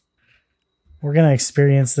 We're gonna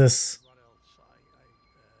experience this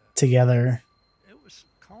together. It was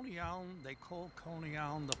Coney Island. They called Coney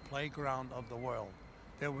Island the playground of the world.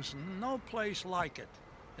 There was no place like it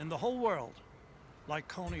in the whole world, like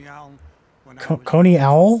Coney Island. When I was Coney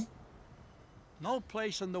Owl? no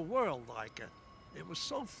place in the world like it. It was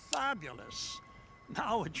so fabulous.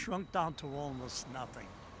 Now it shrunk down to almost nothing.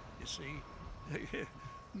 You see,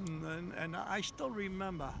 and I still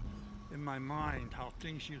remember in my mind how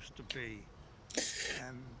things used to be.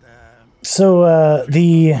 And So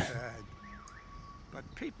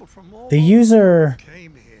but people from all the over user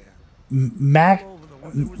came here.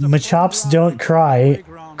 Machops Don't Cry,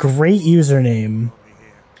 great username.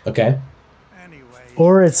 Okay. Anyway,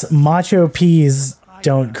 Or it's Macho Peas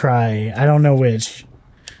Don't Cry. I don't know which.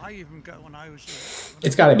 I even got when I was.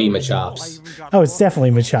 It's got to be Machops. Oh, it's definitely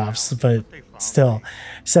Machops, but still.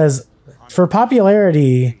 Says for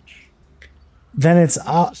popularity, then it's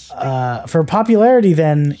it's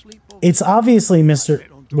obviously Mr.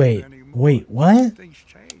 Wait, what? Things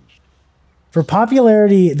changed. For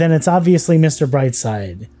popularity, then it's obviously Mr.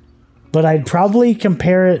 Brightside. But I'd probably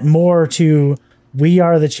compare it more to We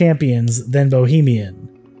Are the Champions than Bohemian.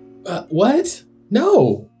 What?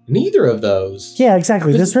 No, neither of those. Yeah,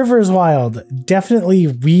 exactly. This River is Wild. Definitely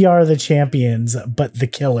We Are the Champions, but the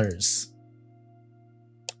Killers.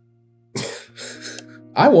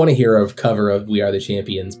 I want to hear a cover of We Are the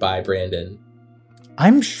Champions by Brandon.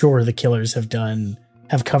 I'm sure the Killers have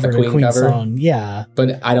covered a Queen cover? song. Yeah.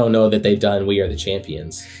 But I don't know that they've done We Are the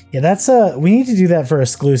Champions. Yeah, that's we need to do that for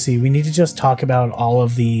Exclusive. We need to just talk about all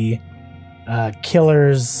of the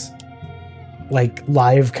Killers like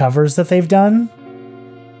live covers that they've done.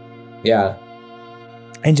 Yeah.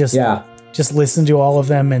 And just listen to all of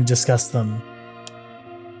them and discuss them.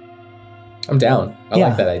 I'm down. I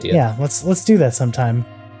like that idea. Yeah, let's do that sometime.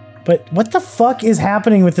 But what the fuck is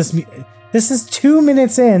happening with this? This is 2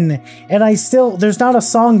 minutes in, and there's not a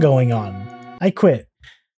song going on. I quit.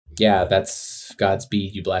 Yeah, that's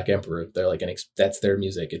Godspeed You Black Emperor. They're like that's their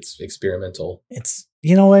music. It's experimental. It's,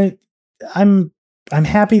 you know what? I'm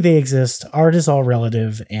happy they exist. Art is all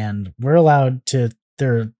relative, and we're allowed to.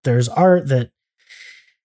 There's art that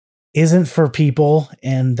isn't for people,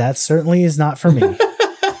 and that certainly is not for me.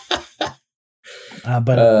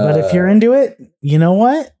 But if you're into it, you know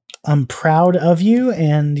what? I'm proud of you,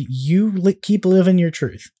 and you keep living your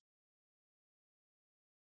truth.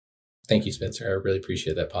 Thank you, Spencer. I really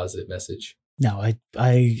appreciate that positive message. No,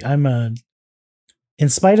 I'm in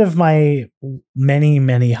spite of my many,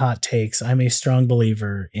 many hot takes, I'm a strong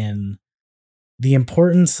believer in the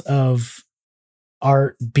importance of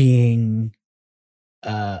art being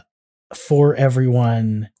for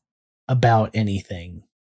everyone about anything,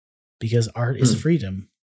 because art is freedom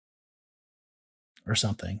or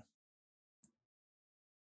something.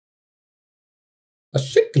 A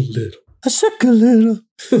shake a little. A shake a little.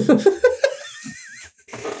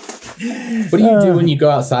 What do you do when you go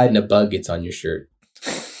outside and a bug gets on your shirt?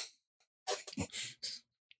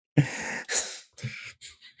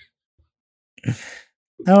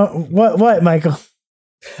 Oh, what, Michael?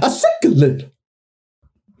 A second little.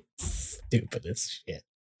 Stupid as shit.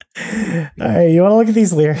 All right, you want to look at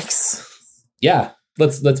these lyrics? Yeah,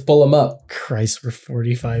 let's pull them up. Christ, we're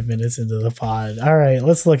 45 minutes into the pod. All right,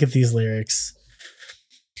 let's look at these lyrics.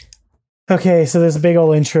 Okay, so there's a big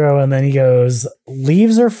old intro, and then he goes,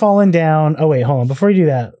 "Leaves are falling down." Oh wait, hold on. Before you do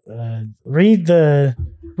that, read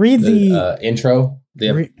the intro,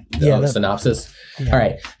 the synopsis. Yeah. All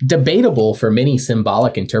right. Debatable for many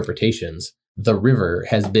symbolic interpretations, the river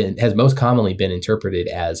has most commonly been interpreted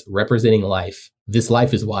as representing life. This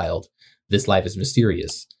life is wild. This life is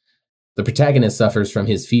mysterious. The protagonist suffers from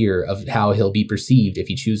his fear of how he'll be perceived if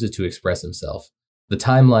he chooses to express himself. The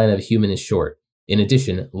timeline of a human is short. In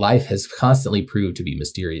addition, life has constantly proved to be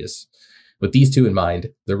mysterious. With these two in mind,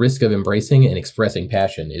 the risk of embracing and expressing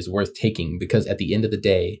passion is worth taking because at the end of the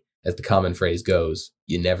day, as the common phrase goes,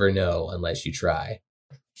 you never know unless you try.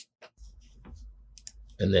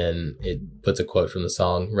 And then it puts a quote from the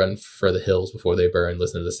song, "Run for the hills before they burn,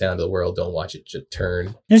 listen to the sound of the world, don't watch it just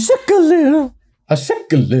turn." A little. A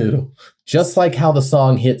little. Just like how the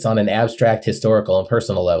song hits on an abstract, historical, and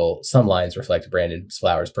personal level, some lines reflect Brandon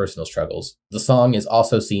Flowers' personal struggles. The song is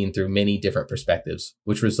also seen through many different perspectives,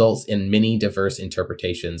 which results in many diverse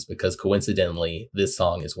interpretations because coincidentally, this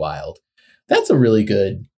song is wild. That's a really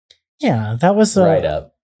good that was write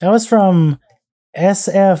up. That was from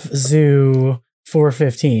SF Zoo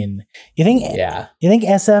 415. You think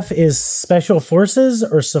SF is Special Forces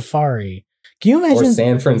or Safari? Can you imagine? Or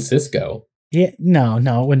San Francisco. Yeah, no,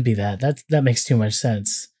 it wouldn't be that. That makes too much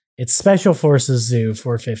sense. It's Special Forces Zoo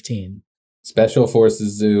 415. Special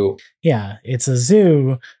Forces Zoo. Yeah, it's a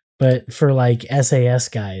zoo, but for like SAS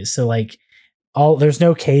guys. So like there's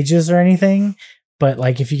no cages or anything, but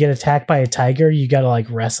like if you get attacked by a tiger, you gotta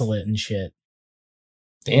like wrestle it and shit.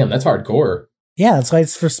 Damn, that's hardcore. Yeah, that's why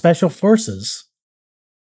it's for Special Forces.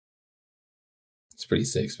 It's pretty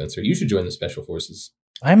sick, Spencer. You should join the Special Forces.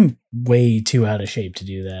 I'm way too out of shape to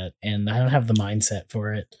do that, and I don't have the mindset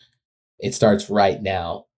for it. It starts right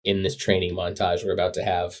now in this training montage we're about to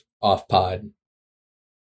have off pod.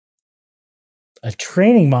 A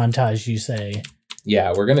training montage, you say?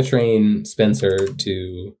 Yeah, we're going to train Spencer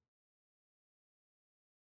to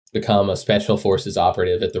become a Special Forces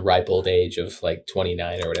operative at the ripe old age of like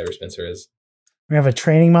 29 or whatever Spencer is. We have a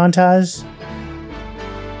training montage?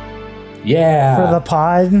 Yeah. For the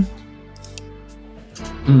pod?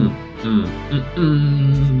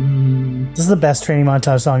 This is the best training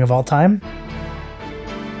montage song of all time.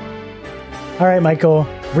 All right, Michael,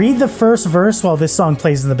 read the first verse while this song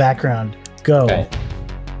plays in the background. Go. Okay.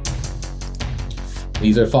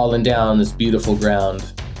 Leaves are falling down this beautiful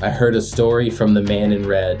ground. I heard a story from the man in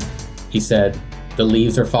red. He said, "The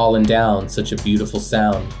leaves are falling down, such a beautiful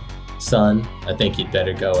sound. Son, I think you'd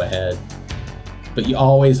better go ahead. But you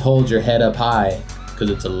always hold your head up high, 'cause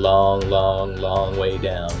it's a long, long, long way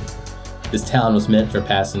down. This town was meant for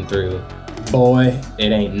passing through. Boy,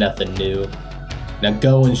 it ain't nothing new. Now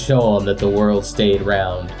go and show 'em that the world stayed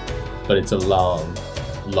round. But it's a long,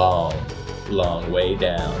 long, long way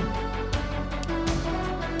down."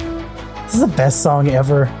 This is the best song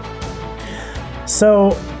ever.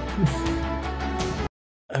 So,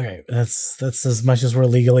 okay, that's as much as we're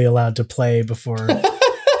legally allowed to play before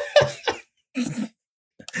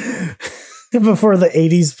before the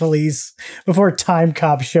 80s police, before Time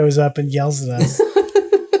Cop shows up and yells at us.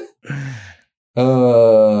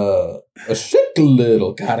 A shit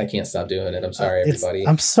little. God, I can't stop doing it. I'm sorry, everybody.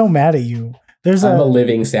 I'm so mad at you. I'm a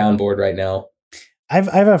living soundboard right now. I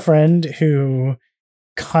have a friend who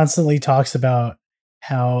constantly talks about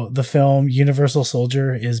how the film Universal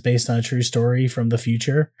Soldier is based on a true story from the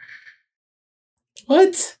future.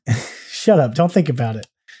 What? Shut up. Don't think about it.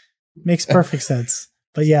 Makes perfect sense.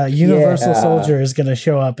 But yeah, Universal Soldier is going to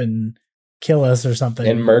show up and kill us or something.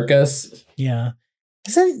 And murk us? Yeah.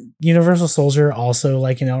 Isn't Universal Soldier also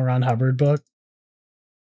like an L. Ron Hubbard book?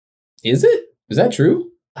 Is it? Is that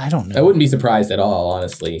true? I don't know. I wouldn't be surprised at all,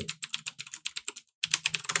 honestly.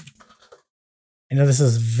 I know this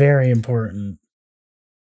is very important.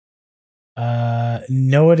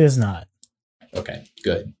 No, it is not. Okay,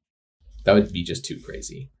 good. That would be just too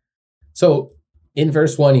crazy. So, in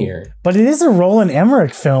verse 1 here. But it is a Roland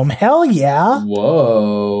Emmerich film. Hell yeah.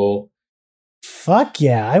 Whoa. Fuck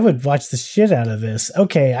yeah. I would watch the shit out of this.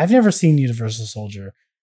 Okay, I've never seen Universal Soldier.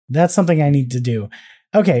 That's something I need to do.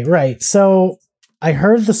 Okay, right. So I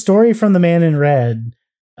heard the story from the man in red.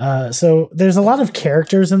 So there's a lot of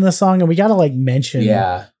characters in this song, and we got to like mention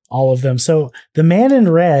all of them. So the man in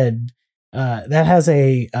red That has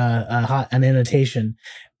an annotation.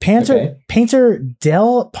 Okay. Painter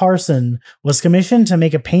Del Parson was commissioned to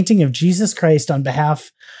make a painting of Jesus Christ on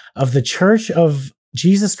behalf of the Church of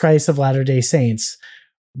Jesus Christ of Latter-day Saints,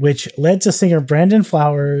 which led to singer Brandon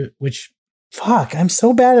Flower, I'm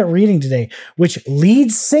so bad at reading today, which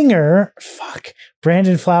lead singer,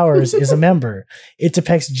 Brandon Flowers is a member. It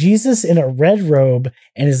depicts Jesus in a red robe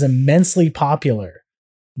and is immensely popular.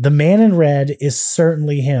 The man in red is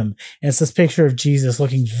certainly him. And it's this picture of Jesus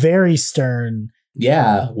looking very stern.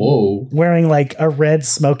 Yeah. Whoa. Wearing like a red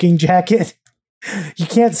smoking jacket. You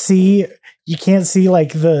can't see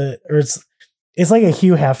like it's like a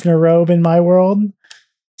Hugh Hefner robe in my world.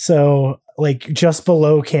 So like just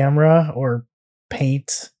below camera or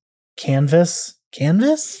paint canvas,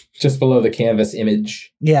 just below the canvas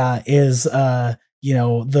image. Yeah, is the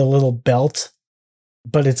little belt,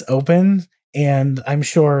 but it's open. And I'm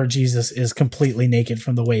sure Jesus is completely naked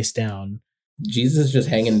from the waist down. Jesus is just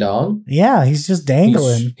hanging dong? Yeah, he's just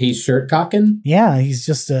dangling. He's shirt cocking? Yeah, he's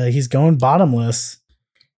just he's going bottomless.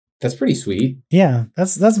 That's pretty sweet. Yeah,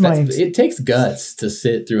 that's mine. It takes guts to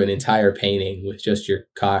sit through an entire painting with just your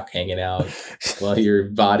cock hanging out while your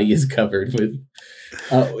body is covered with.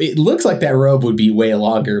 It looks like that robe would be way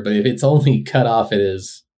longer, but if it's only cut off, it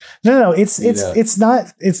is. No, it's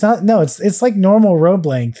not. No, it's like normal robe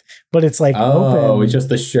length, but it's like open. Oh, it's just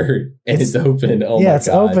the shirt and it's open. Oh, yeah, my it's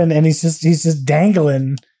God. open and he's just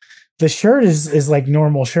dangling. The shirt is like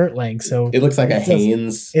normal shirt length, so it looks like a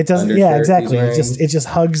Hanes. It doesn't. Yeah, exactly. It just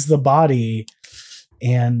hugs the body,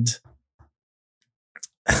 and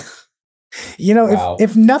Wow.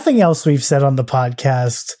 if nothing else we've said on the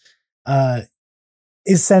podcast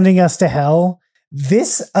is sending us to hell,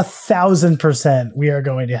 this 1,000% we are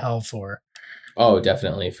going to hell for. Oh,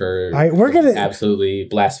 definitely. For we're gonna absolutely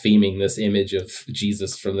blaspheming this image of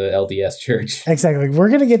Jesus from the LDS church. Exactly. We're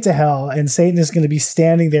gonna get to hell, and Satan is going to be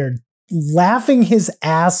standing there laughing his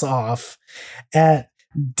ass off at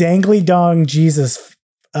dangly dong Jesus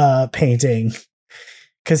painting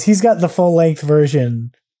because he's got the full length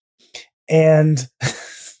version. And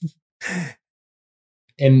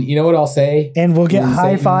you know what I'll say? And we'll get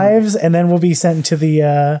high fives, and then we'll be sent to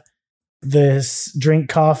the drink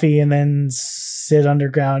coffee and then sit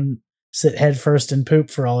underground, sit head first and poop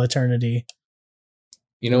for all eternity.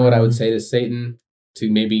 You know what I would say to Satan to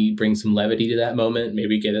maybe bring some levity to that moment,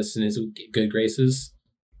 maybe get us in his good graces?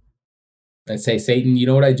 I'd say, Satan, you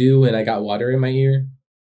know what I do when I got water in my ear?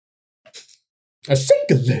 I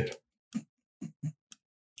shake a little.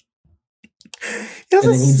 And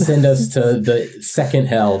then he'd send us to the second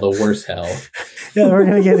hell, the worst hell. Yeah, we're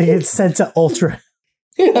going to get sent to Ultra.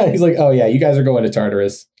 Yeah, he's like, oh yeah, you guys are going to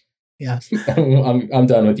Tartarus. Yeah. I'm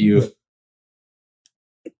done with you.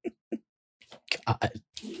 God.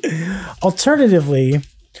 Alternatively,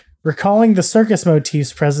 recalling the circus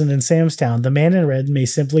motifs present in Samstown, the man in red may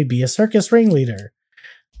simply be a circus ringleader.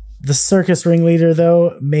 The circus ringleader,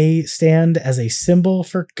 though, may stand as a symbol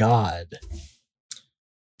for God.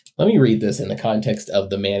 Let me read this in the context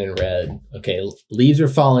of the man in red. Okay, leaves are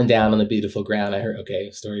falling down on the beautiful ground. I heard,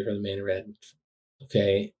 okay, story for the man in red.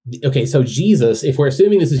 Okay, so Jesus, if we're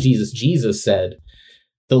assuming this is Jesus, Jesus said,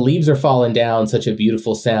 the leaves are falling down, such a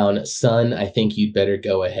beautiful sound. Son, I think you'd better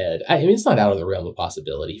go ahead. I mean, it's not out of the realm of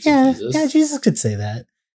possibility for Jesus. Yeah, Jesus could say that.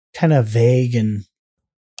 Kind of vague and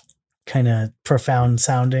kind of profound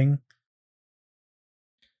sounding.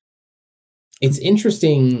 It's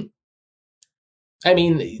interesting. I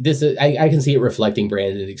mean, this is, I can see it reflecting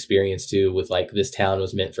Brandon's experience too, with like this town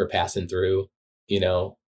was meant for passing through,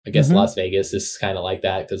 I guess Las Vegas is kind of like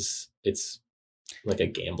that because it's like a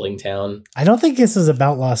gambling town. I don't think this is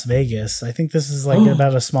about Las Vegas. I think this is like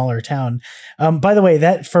about a smaller town. By the way,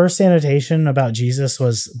 that first annotation about Jesus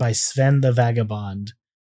was by Sven the Vagabond.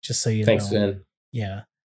 Just so you know. Thanks, Sven. Yeah.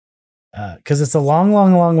 Because it's a long,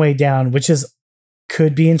 long, long way down, which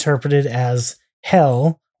could be interpreted as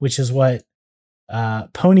hell, which is what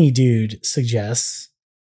Pony Dude suggests.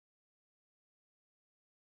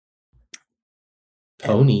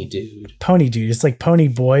 Pony Dude. Pony Dude. It's like Pony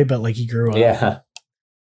Boy, but like he grew up. Yeah.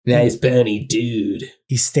 Nice Pony Dude.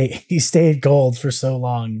 He stayed gold for so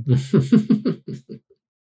long.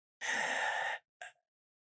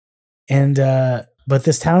 And but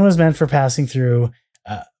this town was meant for passing through.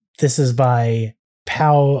 This is by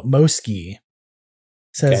Pau Moski.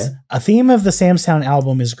 Says, okay. A theme of the Samstown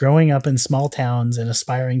album is growing up in small towns and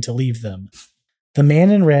aspiring to leave them. The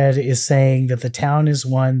man in red is saying that the town is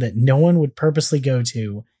one that no one would purposely go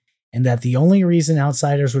to, and that the only reason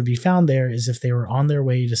outsiders would be found there is if they were on their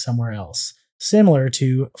way to somewhere else, similar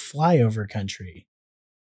to Flyover Country.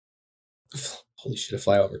 Holy shit, a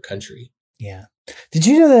Flyover Country. Yeah. Did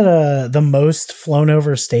you know that the most flown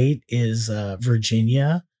over state is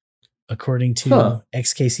Virginia, according to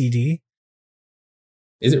XKCD?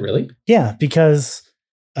 Is it really? Yeah, because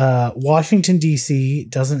Washington, D.C.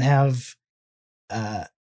 doesn't have, the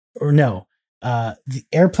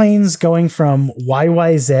airplanes going from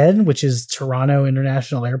YYZ, which is Toronto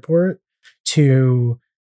International Airport, to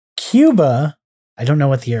Cuba. I don't know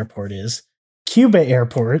what the airport is. Cuba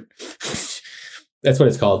Airport. That's what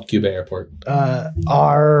it's called, Cuba Airport.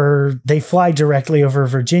 They fly directly over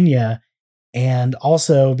Virginia, and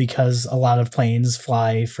also because a lot of planes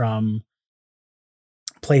fly from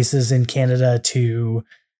places in Canada to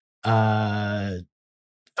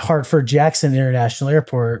Hartford Jackson International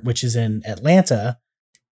Airport, which is in Atlanta.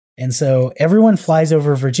 And so everyone flies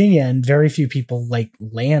over Virginia and very few people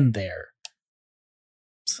land there.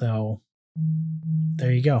 So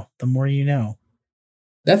there you go. The more you know.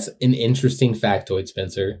 That's an interesting factoid,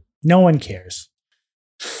 Spencer. No one cares.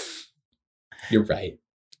 You're right.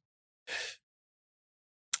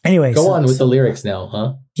 Anyway, go on with the lyrics now,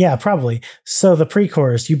 huh? Yeah, probably. So the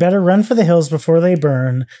pre-chorus, you better run for the hills before they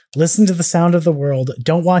burn. Listen to the sound of the world.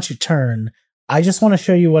 Don't watch it turn. I just want to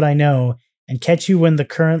show you what I know and catch you when the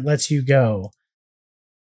current lets you go.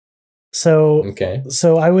 So,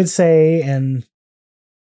 So I would say, and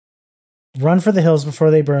run for the hills before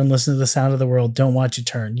they burn. Listen to the sound of the world. Don't watch it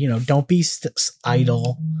turn. Don't be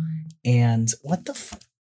idle. And what the fuck?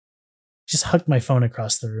 Just hugged my phone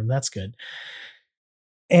across the room. That's good.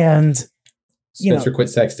 And Spencer, quit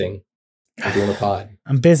sexting. I'm doing a pod.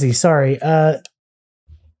 I'm busy. Sorry. And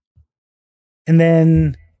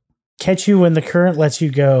then catch you when the current lets you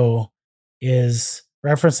go is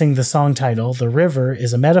referencing the song title. The river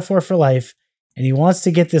is a metaphor for life. And he wants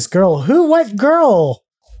to get this girl. Who? What girl?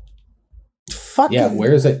 Fucking. Yeah,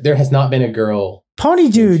 where is it? There has not been a girl. Pony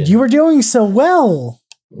dude, you were doing so well.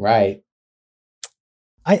 Right.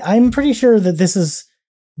 I'm pretty sure that this is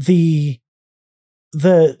the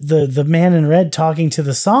man in red talking to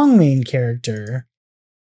the song main character,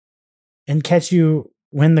 and catch you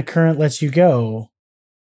when the current lets you go.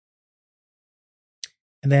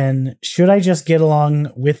 And then should I just get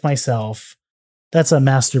along with myself? That's a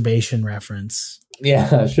masturbation reference.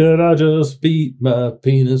 Yeah. Should I just beat my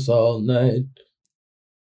penis all night?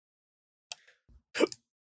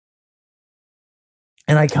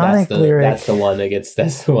 An iconic lyric. That's the one that gets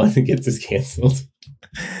us canceled.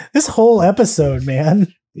 This whole episode,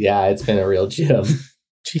 man. Yeah, it's been a real gem.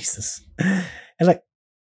 Jesus. And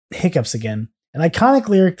hiccups again. An iconic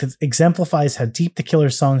lyric that exemplifies how deep the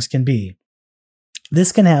Killer's songs can be.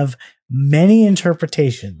 This can have many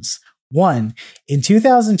interpretations. One, in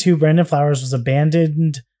 2002, Brandon Flowers was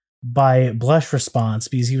abandoned by Blush Response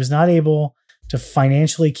because he was not able to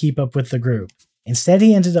financially keep up with the group. Instead,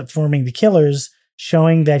 he ended up forming the Killers,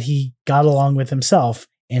 showing that he got along with himself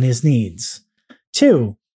and his needs.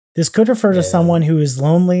 Two, this could refer to someone who is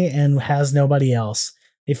lonely and has nobody else.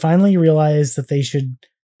 They finally realize that they should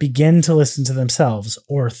begin to listen to themselves.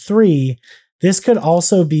 Or three, this could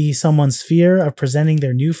also be someone's fear of presenting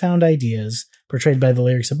their newfound ideas, portrayed by the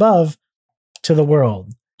lyrics above, to the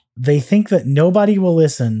world. They think that nobody will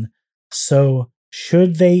listen, so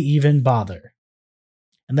should they even bother?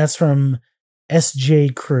 And that's from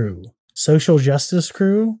SJ Crew. Social Justice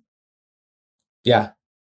Crew? Yeah.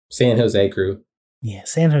 San Jose Crew. Yeah,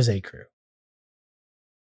 San Jose Crew.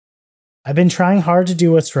 I've been trying hard to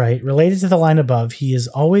do what's right. Related to the line above, he is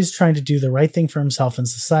always trying to do the right thing for himself and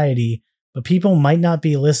society, but people might not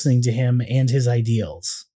be listening to him and his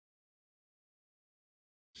ideals.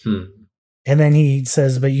 And then he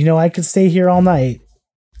says, but I could stay here all night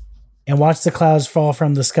and watch the clouds fall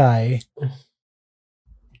from the sky.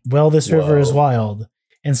 Well, this river is wild.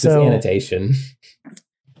 And so this annotation.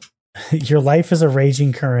 Your life is a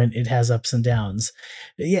raging current. It has ups and downs.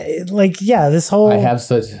 Yeah, this whole I have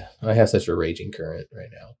such a raging current right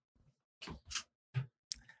now.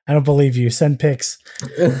 I don't believe you. Send pics.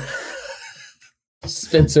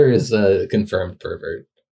 Spencer is a confirmed pervert.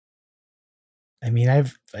 I mean,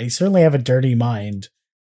 I certainly have a dirty mind.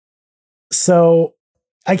 So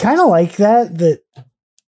I kind of like that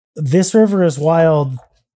this river is wild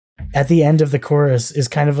at the end of the chorus is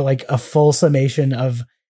kind of like a full summation of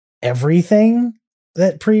everything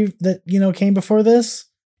that came before this.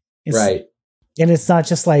 Right. And it's not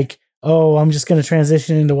just like, oh, I'm just going to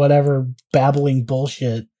transition into whatever babbling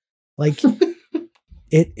bullshit. Like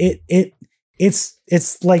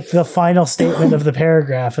it's like the final statement of the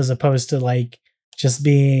paragraph as opposed to like just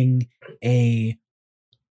being a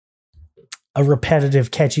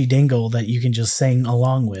repetitive catchy dingle that you can just sing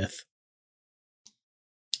along with.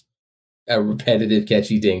 A repetitive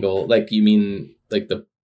catchy dingle? Like you mean like the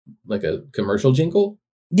like a commercial jingle?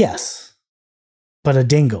 Yes. But a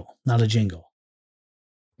dingle, not a jingle.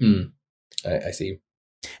 I see.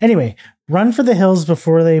 Anyway, run for the hills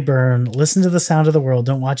before they burn. Listen to the sound of the world.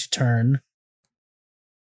 Don't watch it turn.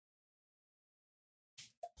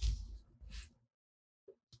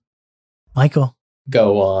 Michael.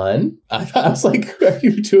 Go on. I was like, are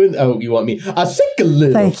you doing? Oh, you want me? I sink a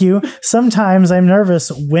little. Thank you. Sometimes I'm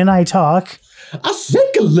nervous when I talk. I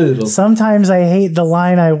sink a little. Sometimes I hate the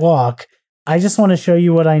line I walk. I just want to show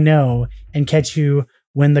you what I know and catch you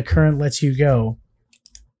when the current lets you go.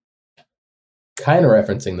 Kind of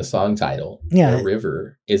referencing the song title. Yeah. The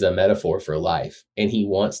river is a metaphor for life, and he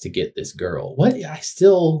wants to get this girl. What? I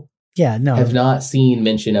still have not seen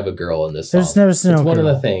mention of a girl in this song. There's no it's one girl.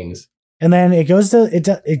 of the things. And then it goes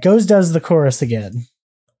does the chorus again.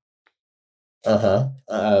 This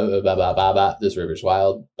river's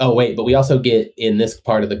wild. Oh wait, but we also get in this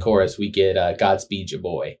part of the chorus we get Godspeed Ya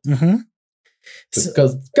Boy. Mm-hmm.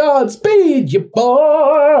 Because Godspeed Ya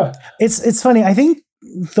Boy. It's funny. I think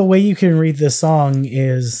the way you can read this song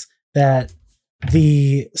is that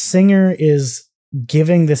the singer is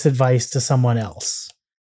giving this advice to someone else,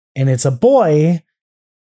 and it's a boy.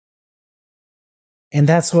 And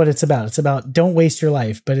that's what it's about. It's about don't waste your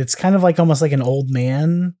life, but it's kind of like almost like an old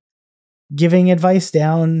man giving advice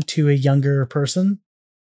down to a younger person.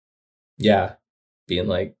 Yeah. Being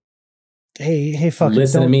like, hey, fuck.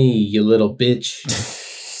 Listen to me, you little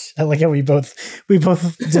bitch. I like how we both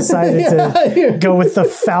decided to go with the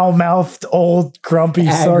foul-mouthed old grumpy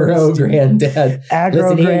aggro granddad.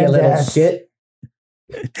 Aggro Listen granddad. here, you little shit.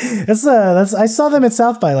 That's I saw them at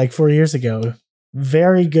South by like 4 years ago.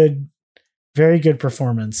 Very good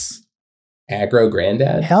performance. Aggro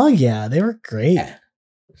granddad? Hell yeah, they were great.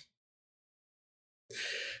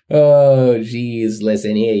 Oh, geez.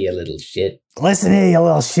 Listen here, you little shit. Listen here, you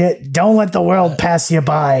little shit. Don't let the world pass you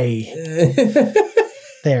by.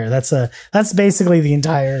 There, that's basically the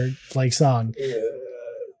entire like song.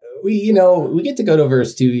 We get to go to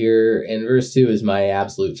verse 2 here, and verse 2 is my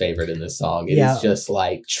absolute favorite in this song. It is just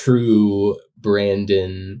like true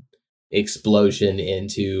Brandon explosion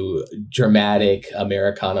into dramatic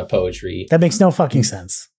Americana poetry. That makes no fucking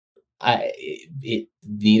sense.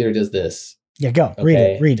 Neither does this. Yeah, go.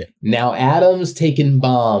 Okay. Read it. Now Adam's taking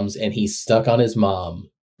bombs and he's stuck on his mom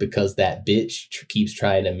because that bitch keeps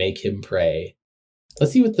trying to make him pray.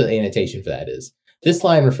 Let's see what the annotation for that is. This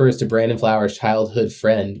line refers to Brandon Flowers' childhood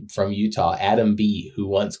friend from Utah, Adam B., who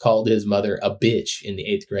once called his mother a bitch in the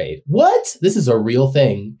 8th grade. What? This is a real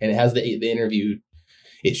thing. And it has the interview.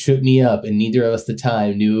 It shook me up, and neither of us at the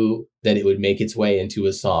time knew that it would make its way into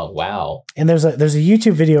a song. Wow. And there's a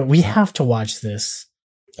YouTube video. We have to watch this.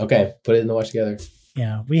 Okay, put it in the watch together.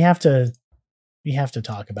 Yeah, we have to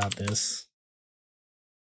talk about this.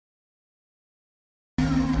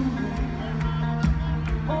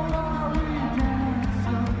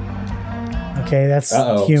 Okay, that's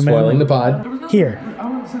human. Spoiling the pod. Here. I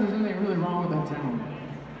wouldn't say there's anything really wrong with that town.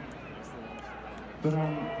 But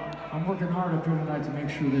I'm working hard up here tonight to make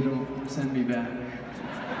sure they don't send me back.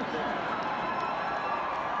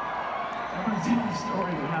 I'm going to tell you a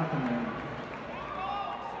story that happened there.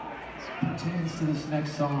 It pertains to this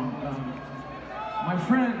next song. My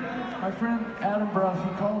friend Adam Bruff,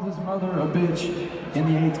 he called his mother a bitch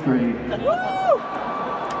in the 8th grade.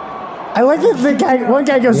 I like that one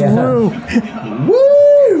guy goes, woo.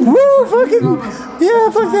 Woo, fucking,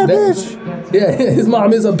 yeah, fuck that bitch. Yeah, his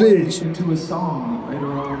mom is a bitch. Into a song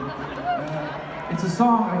later on. It's a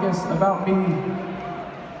song, I guess, about me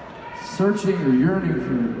searching or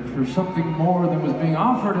yearning for something more than was being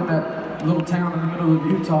offered in that little town in the middle of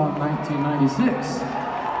Utah in 1996.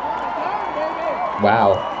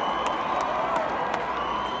 Wow.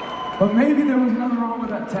 But maybe there was nothing wrong with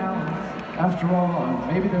that town. After all,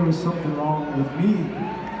 maybe there was something wrong with me.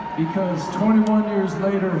 Because 21 years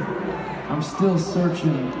later, I'm still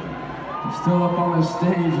searching. I'm still up on this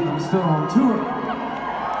stage and I'm still on tour.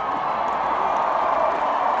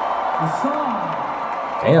 The song.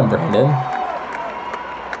 Damn, Brandon.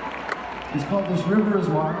 It's called This River Is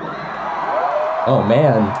Wild. Oh,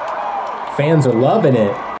 man. Fans are loving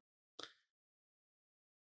it.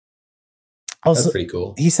 Also, that's pretty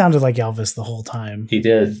cool. He sounded like Elvis the whole time. He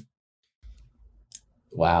did.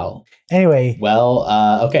 Wow. Anyway. Well,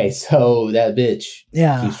 okay, so that bitch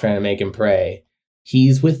keeps trying to make him pray.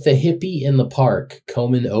 He's with the hippie in the park,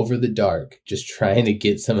 combing over the dark, just trying to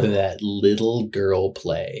get some of that little girl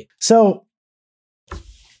play. So,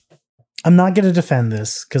 I'm not going to defend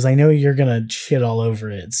this, because I know you're going to shit all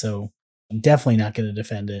over it, so I'm definitely not going to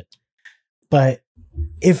defend it. But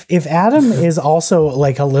if Adam is also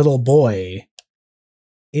like a little boy,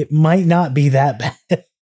 it might not be that bad.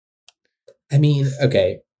 I mean,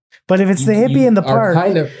 okay. But if it's the hippie in the park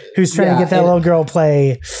who's trying to get that little girl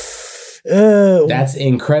play, that's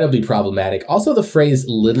incredibly problematic. Also, the phrase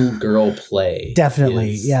 "little girl play"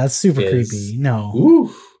 definitely, it's super creepy.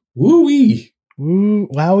 No, woo-wee,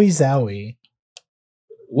 wowie zowie.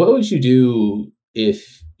 What would you do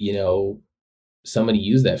if somebody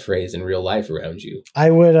used that phrase in real life around you?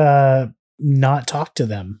 I would not talk to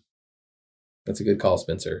them. That's a good call,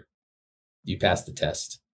 Spencer. You passed the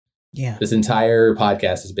test. Yeah. This entire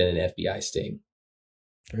podcast has been an FBI sting.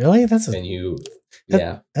 Really? That's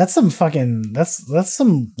some fucking that's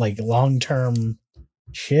some like long-term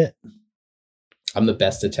shit. I'm the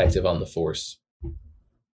best detective on the force.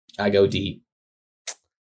 I go deep.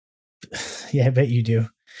 Yeah, I bet you do.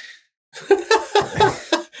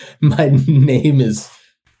 My name is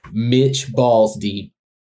Mitch Balls Deep.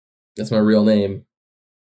 That's my real name.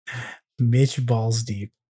 Mitch Balls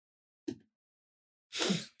Deep.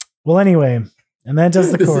 Well, anyway, and that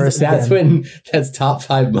does the chorus. That's top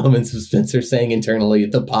 5 moments of Spencer saying internally,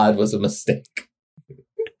 the pod was a mistake.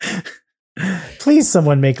 Please,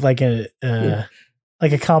 someone make like a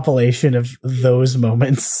compilation of those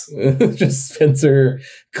moments. Just Spencer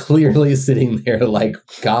clearly sitting there like,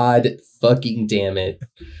 God fucking damn it.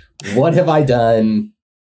 What have I done?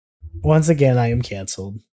 Once again, I am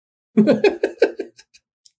canceled.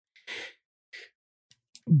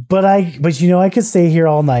 But I could stay here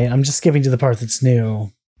all night. I'm just skipping to the part that's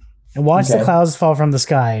new. And watch the clouds fall from the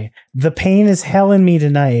sky. The pain is hell in me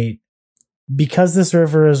tonight. Because this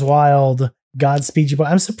river is wild. Godspeed you.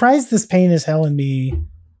 I'm surprised this pain is hell in me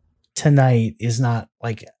tonight is not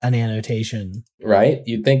like an annotation. Right?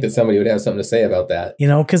 You'd think that somebody would have something to say about that.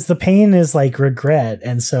 Because the pain is like regret.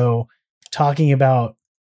 And so talking about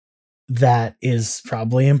that is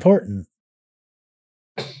probably important.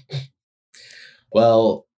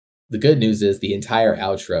 Well, the good news is the entire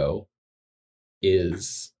outro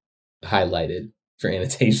is highlighted for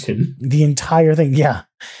annotation. The entire thing, yeah.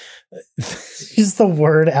 Just the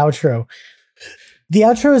word outro. The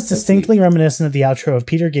outro is distinctly reminiscent of the outro of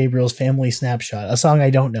Peter Gabriel's Family Snapshot, a song I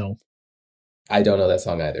don't know. I don't know that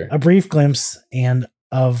song either. A brief glimpse and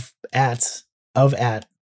of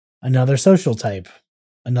another social type,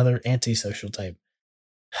 another antisocial type.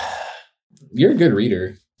 You're a good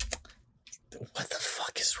reader. What the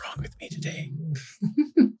fuck is wrong with me today?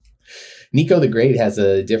 Nico the Great has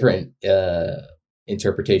a different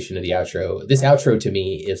interpretation of the outro. This outro to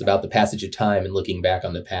me is about the passage of time and looking back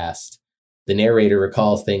on the past. The narrator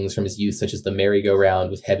recalls things from his youth, such as the merry-go-round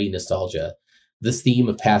with heavy nostalgia. This theme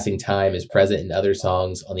of passing time is present in other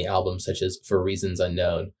songs on the album, such as For Reasons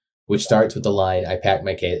Unknown, which starts with the line, I packed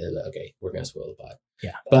my case. Okay, we're going to spoil the pod.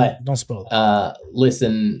 Yeah, but don't spoil it.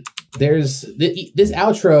 Listen, there's this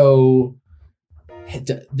outro...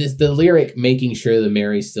 the lyric making sure the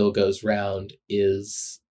merry still goes round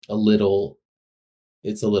is a little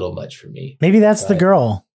much for me. Maybe that's the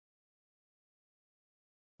girl.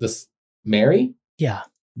 This Mary? Yeah,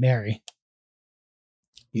 Mary.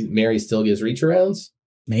 Mary still gives reach arounds?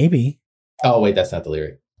 Maybe. Oh wait, that's not the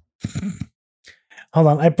lyric. Hold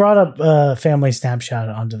on. I brought up Family Snapshot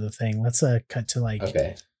onto the thing. Let's cut to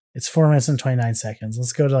okay. It's 4 minutes and 29 seconds.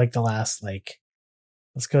 Let's go to the last I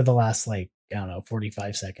don't know,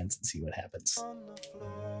 45 seconds and see what happens.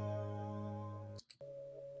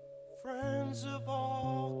 Friends have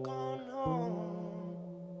all gone home.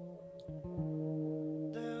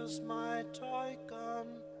 There's my toy gun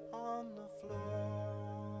on the floor.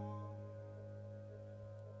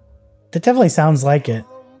 That definitely sounds like it.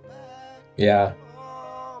 Yeah.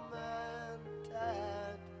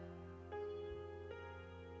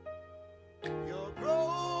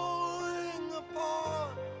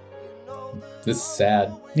 This is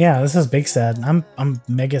sad. Yeah, this is big sad. I'm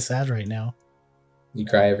mega sad right now. You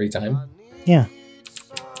cry every time? Yeah.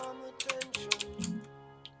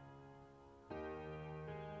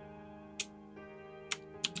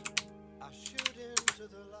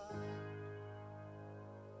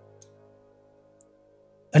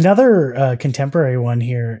 Another contemporary one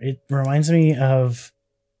here. It reminds me of...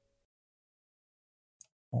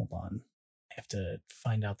 Hold on. I have to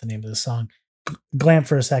find out the name of the song. Glamp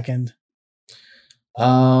for a second.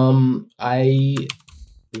 I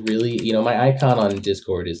really, my icon on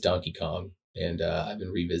Discord is Donkey Kong, and I've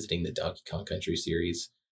been revisiting the Donkey Kong Country series,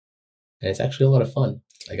 and it's actually a lot of fun.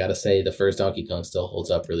 I gotta say, the first Donkey Kong still holds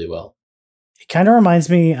up really well. It kind of reminds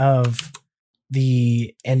me of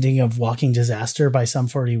the ending of Walking Disaster by Sum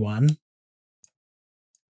 41.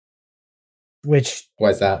 Which...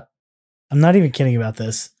 Why is that? I'm not even kidding about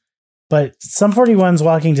this. But Sum 41's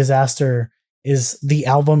Walking Disaster is... The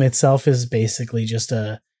album itself is basically just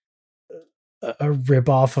a a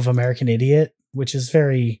ripoff of American Idiot, which is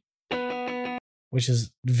very,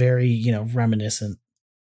 reminiscent.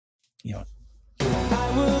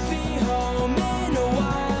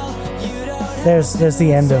 There's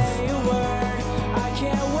the end of.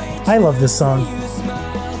 I love this song.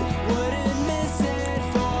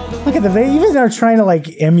 Look at they even are trying to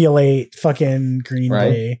like emulate fucking Green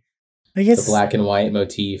Day. I guess the black and white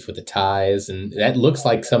motif with the ties, and that looks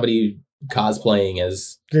like somebody cosplaying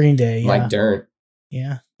as Green Day, Mike Dirnt.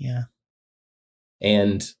 Yeah.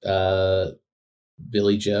 And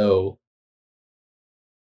Billy Joe.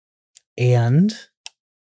 And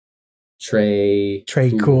Trey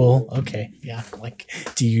Cool. Okay. Yeah. Like,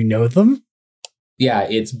 do you know them? Yeah,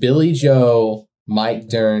 it's Billy Joe, Mike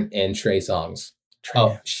Dirnt, and Trey Songz.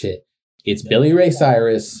 Oh, shit. It's Billy Ray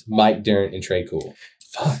Cyrus, Mike Dirnt, and Trey Cool.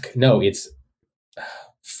 Fuck. No, it's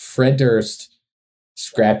Fred Durst,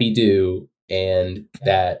 Scrappy Doo, and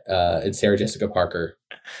Sarah Jessica Parker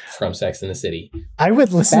from Sex and the City. I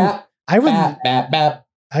would listen. I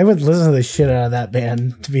would listen to the shit out of that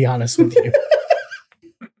band, to be honest with you.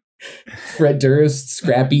 Fred Durst,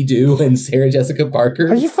 Scrappy Doo, and Sarah Jessica Parker.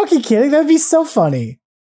 Are you fucking kidding? That'd be so funny.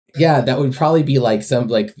 Yeah, that would probably be like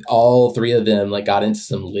all three of them like got into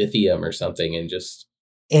some lithium or something and just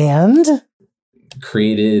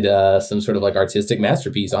created some sort of like artistic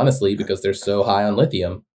masterpiece, honestly, because they're so high on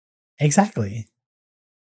lithium. Exactly.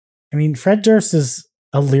 I mean, Fred Durst is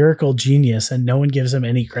a lyrical genius and no one gives him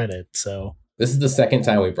any credit, so. This is the second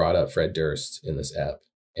time we brought up Fred Durst in this app,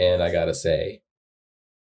 and I gotta say,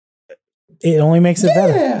 it only makes it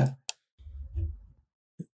better.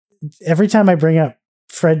 Every time I bring up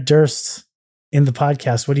Fred Durst in the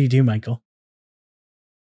podcast, what do you do, Michael?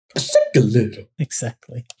 Shake a little.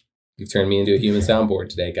 Exactly. You've turned me into a human soundboard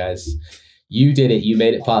today, guys. You did it. You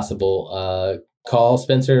made it possible. Call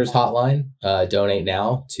Spencer's hotline. Donate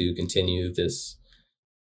now to continue this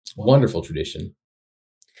wonderful tradition.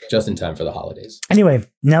 Just in time for the holidays. Anyway,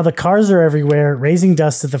 now the cars are everywhere, raising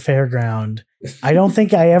dust at the fairground. I don't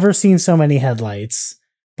think I ever seen so many headlights,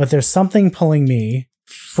 but there's something pulling me.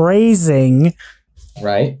 Phrasing.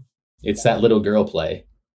 Right? It's that little girl play.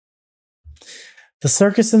 The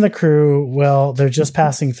circus and the crew, well, they're just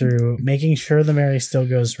passing through, making sure the merry still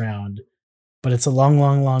goes round. But it's a long,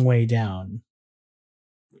 long, long way down.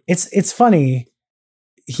 It's funny.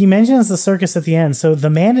 He mentions the circus at the end, so the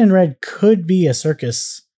man in red could be a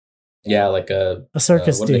circus. Yeah, like a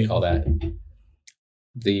circus what dude. do they call that?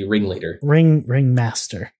 The ringleader.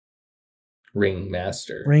 Ringmaster.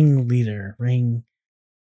 Ringmaster. Ringleader.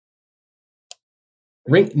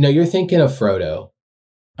 No, you're thinking of Frodo.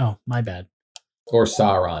 Oh, my bad. Or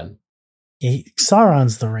Sauron.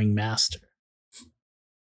 Sauron's the ringmaster.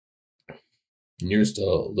 And you're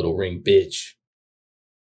still a little ring bitch.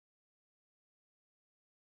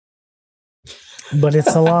 But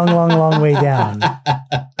it's a long, long, long way down.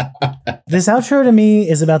 This outro to me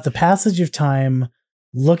is about the passage of time,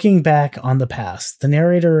 looking back on the past. The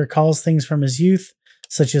narrator recalls things from his youth,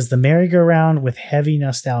 such as the merry-go-round with heavy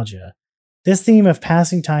nostalgia. This theme of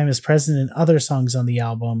passing time is present in other songs on the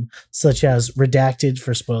album, such as Redacted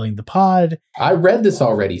for Spoiling the Pod. I read this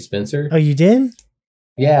already, Spencer. Oh, you did?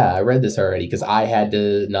 Yeah, I read this already because I had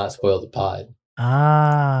to not spoil the pod.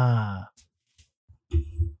 Ah.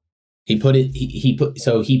 He put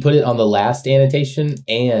it on the last annotation,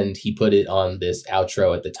 and he put it on this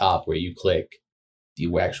outro at the top where you click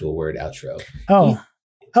the actual word outro.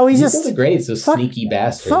 He just Nico the Great's a sneaky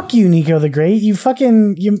bastard. Fuck you, Nico the Great. You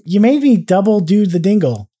fucking you made me double do the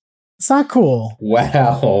dingle. It's not cool.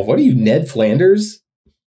 Wow, what are you, Ned Flanders?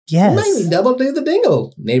 Yes. You made me double do the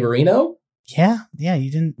dingle, neighborino. Yeah,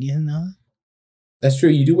 you didn't know that? That's true.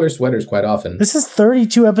 You do wear sweaters quite often. This is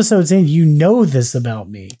 32 episodes in. You know this about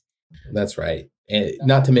me. That's right. And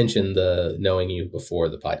not to mention the knowing you before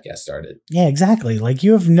the podcast started. Yeah, exactly. Like,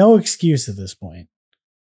 you have no excuse at this point.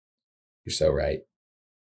 You're so right.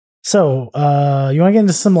 So, you want to get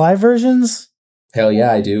into some live versions? Hell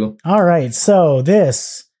yeah, I do. All right. So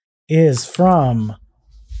this is from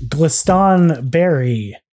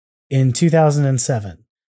Glastonbury in 2007.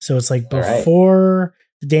 So it's like before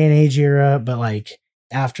the Day and Age era, but like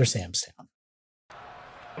after Sam's Town.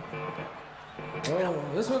 Oh,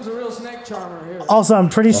 this one's a real snake charmer here. Also, I'm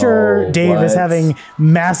pretty sure Dave is having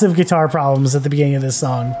massive guitar problems at the beginning of this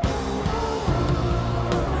song.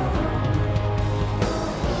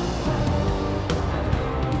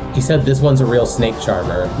 He said this one's a real snake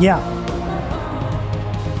charmer. Yeah.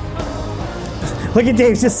 Look at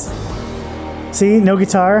Dave, just... See, no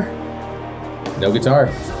guitar. No guitar.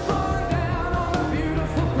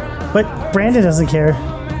 But Brandon doesn't care.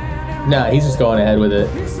 Nah, he's just going ahead with it.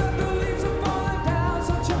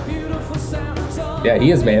 Yeah,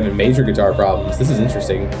 he is having major guitar problems. This is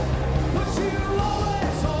interesting.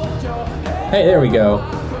 Hey, there we go.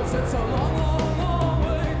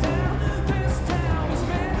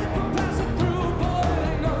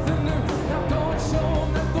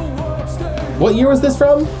 What year was this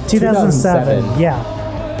from? 2007. Yeah.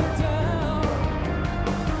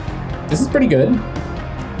 This is pretty good.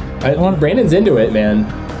 Brandon's into it, man.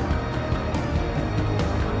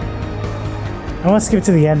 I want to skip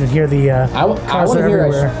to the end and hear the cars are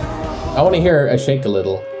everywhere. I want to hear a shake a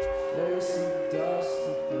little. There's some dust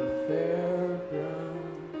at the fairground.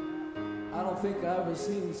 I don't think I've ever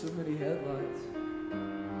seen so many headlights.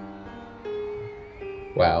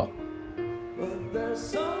 Wow. But there's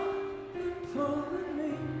something pulling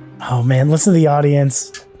me. Oh man, listen to the audience.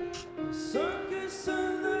 The circus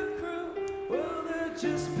and the crew, well, they're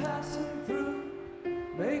just passing through,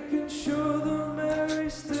 making sure the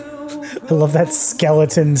Mary's still. I love that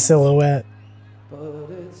skeleton silhouette. But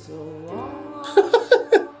it's a long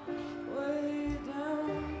way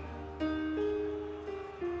down.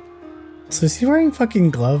 So is he wearing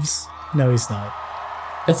fucking gloves? No, he's not.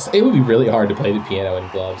 It would be really hard to play the piano in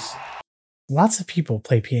gloves. Lots of people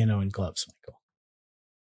play piano in gloves, Michael.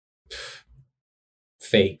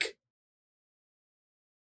 Fake.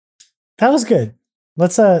 That was good.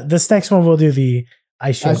 Let's this next one we'll do the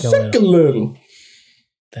I shake a little.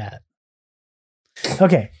 That.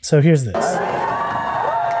 Okay, so here's this.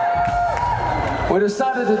 We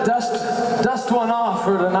decided to dust one off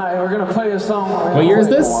for tonight. We're gonna play a song. What year is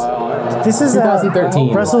this? This is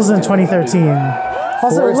 2013. Brussels in 2013.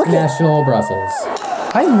 Also, Forest look National Brussels.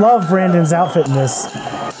 I love Brandon's outfit in this.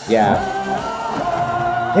 Yeah.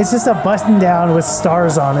 It's just a button down with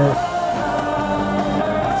stars on it.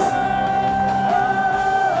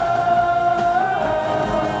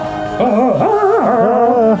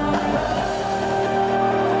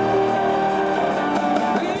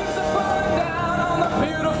 Leaves are falling down on the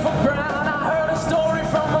beautiful ground. I heard a story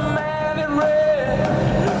from a man in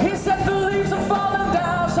red. He said the leaves are falling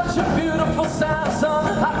down, such a beautiful sound, son.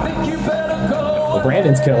 I think you better go. Well,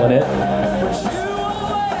 Brandon's killing it.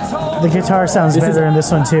 The guitar sounds better in this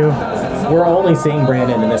one too. We're only seeing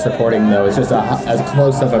Brandon in this recording, though. It's just as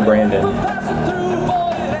close of a Brandon.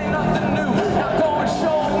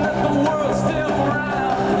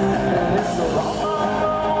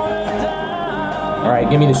 All right,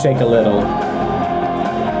 give me the shake a little.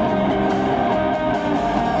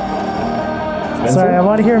 Spencer? Sorry, I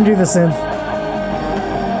want to hear him do the synth.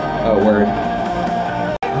 Oh, word.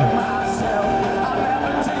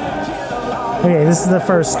 Okay, this is the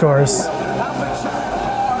first chorus.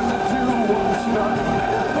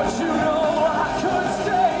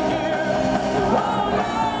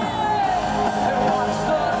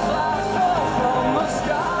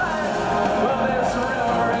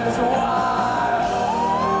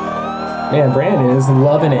 Man, Brandon is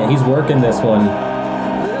loving it. He's working this one.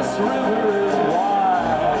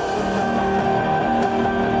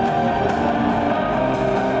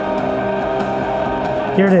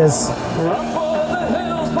 Here it is.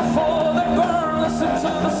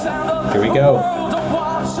 Here we go.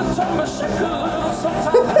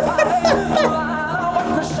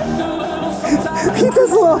 He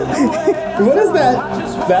does a little. What is that?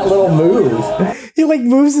 That little move. He like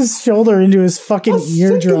moves his shoulder into his fucking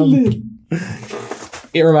eardrum.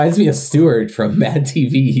 It reminds me of Stewart from Mad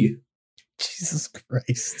TV. Jesus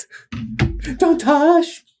Christ. Don't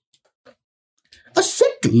touch. A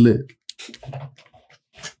shake a little.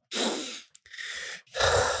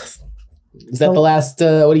 Is that the last?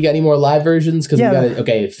 What do you got? Any more live versions? Because we got it.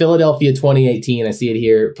 Okay, Philadelphia 2018. I see it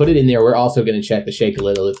here. Put it in there. We're also going to check the shake a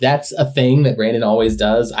little. If that's a thing that Brandon always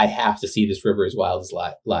does, I have to see this River is Wild is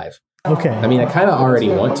live. Okay. I mean, I kind of already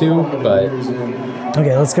want to, but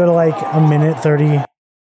okay, let's go to like a minute 30.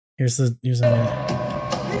 Here's a minute.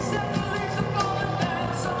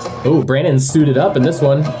 Oh, Brandon's suited up in this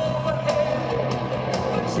one.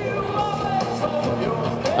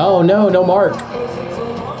 Oh no, no Mark.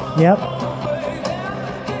 Yep.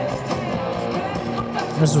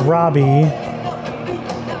 There's Robbie.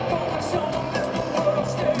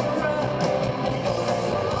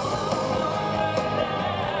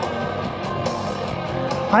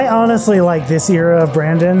 I honestly like this era of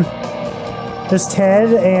Brandon. There's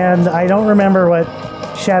Ted, and I don't remember what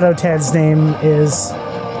Shadow Ted's name is.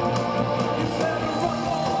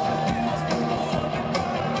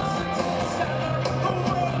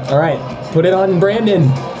 All right, put it on Brandon.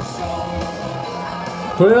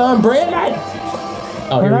 Put it on Brandon.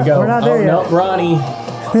 Oh, here we go. We're not there yet. No, Ronnie.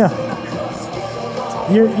 Yeah.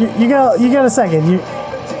 You got a second.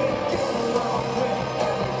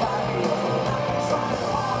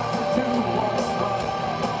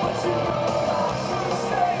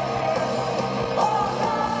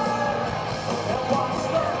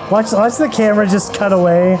 Watch the camera just cut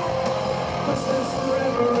away.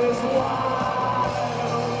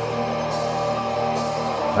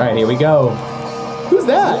 All right, here we go. Who's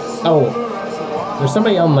that? Oh, there's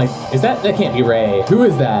somebody on that can't be Ray. Who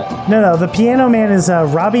is that? No, the piano man is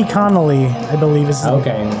Robbie Connolly, I believe is.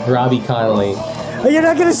 Okay, Robbie Connolly. Oh, you're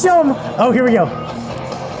not gonna show him. Oh, here we go.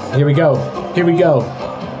 Here we go. Here we go.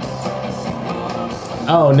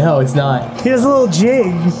 Oh no, it's not. He does a little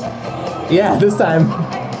jig. Yeah, this time.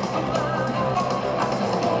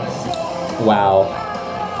 Wow.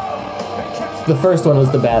 The first one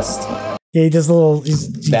was the best. Yeah, he does a little.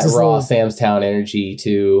 That raw Sam's Town energy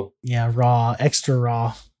too. Yeah, raw, extra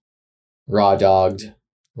raw. Raw Dogged.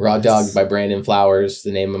 Raw Dogged by Brandon Flowers,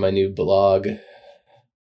 the name of my new blog.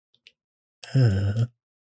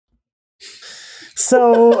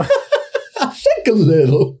 So shake a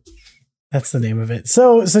little. That's the name of it.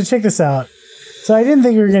 So check this out. So I didn't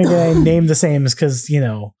think we were gonna get named the same because, you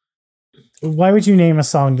know, why would you name a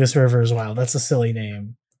song This River Is Wild? That's a silly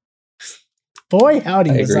name. Boy,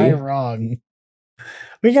 howdy, was I wrong.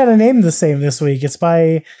 We got a name the same this week. It's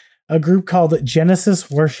by a group called Genesis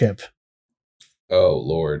Worship. Oh,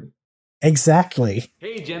 Lord. Exactly.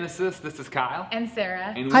 Hey, Genesis, this is Kyle. And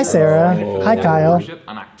Sarah. And Hi, Sarah. Hi, Kyle. Worship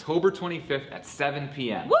on October 25th at 7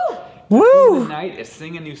 p.m. Woo! Woo! Tonight is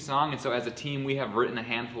Sing a New Song, and so as a team, we have written a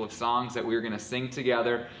handful of songs that we're going to sing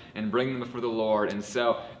together and bring them before the Lord. And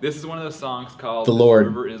so this is one of those songs called The Lord.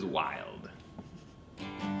 River is Wild.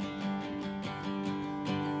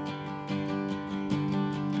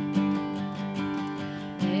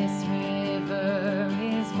 This river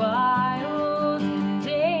is wild and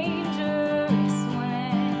dangerous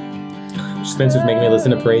when Spencer's making me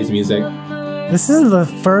listen to praise music. This isn't the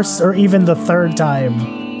first or even the third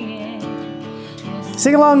time.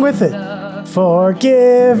 Sing along with it.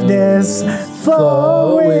 Forgiveness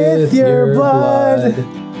flow with your blood.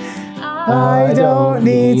 I don't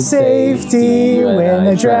need safety when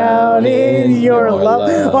I drown in your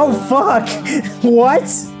love. Oh, fuck. What?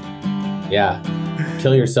 Yeah.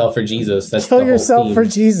 Kill yourself for Jesus. That's Kill the whole yourself theme. for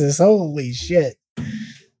Jesus. Holy shit.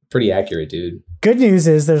 Pretty accurate, dude. Good news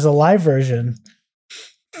is there's a live version.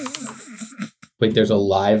 Wait, there's a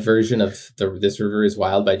live version of This River is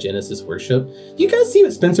Wild by Genesis Worship? You guys see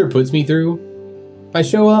what Spencer puts me through? I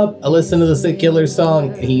show up, I listen to the Sick Killer song,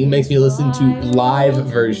 and he makes me listen to live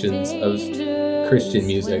versions of Christian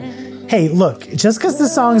music. Hey, look, just because the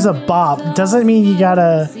song's a bop doesn't mean you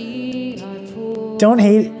gotta... Don't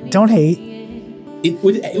hate. Don't hate.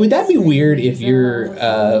 Would that be weird if you're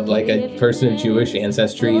like a person of Jewish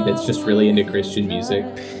ancestry that's just really into Christian music?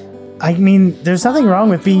 I mean, there's nothing wrong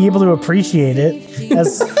with being able to appreciate it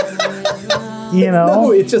as, you know.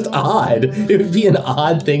 No, it's just odd. It would be an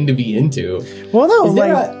odd thing to be into. Well, no,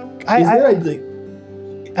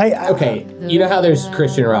 okay, you know how there's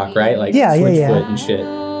Christian rock, right? Like Switchfoot and shit.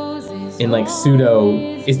 And like pseudo.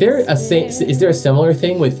 Is there a similar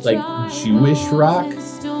thing with like Jewish rock?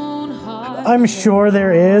 I'm sure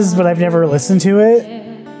there is, but I've never listened to it.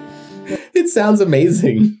 It sounds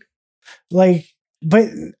amazing. Like, but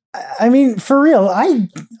I mean, for real, I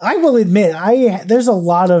will admit, there's a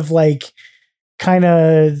lot of like kind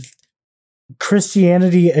of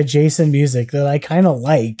Christianity adjacent music that I kind of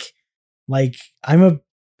like. Like, I'm a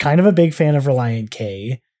kind of a big fan of Reliant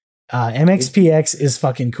K. MXPX is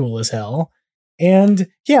fucking cool as hell. And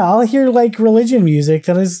yeah, I'll hear like religion music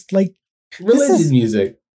that is like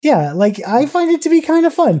music. Yeah, like I find it to be kind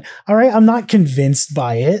of fun. All right, I'm not convinced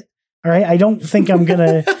by it. All right, I don't think I'm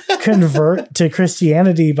gonna convert to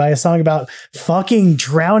Christianity by a song about fucking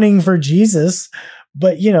drowning for Jesus.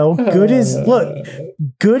 But you know, good is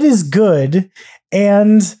good,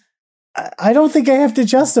 and I don't think I have to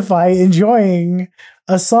justify enjoying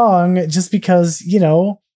a song just because, you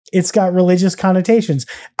know, it's got religious connotations.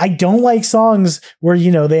 I don't like songs where, you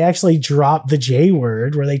know, they actually drop the J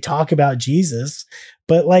word, where they talk about Jesus.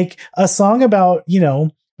 But like a song about, you know,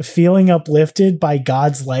 feeling uplifted by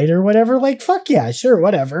God's light or whatever, like, fuck yeah, sure,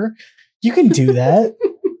 whatever. You can do that.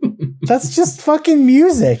 That's just fucking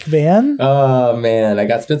music, man. Oh, man. I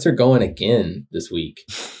got Spencer going again this week.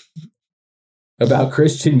 About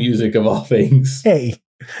Christian music, of all things. Hey,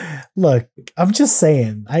 look, I'm just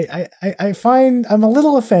saying. I find I'm a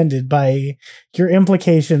little offended by your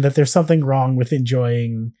implication that there's something wrong with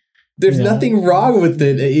enjoying. There's nothing wrong with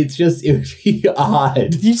it. It's just, it would be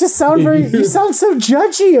odd. You just sound you sound so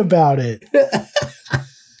judgy about it.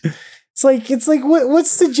 It's like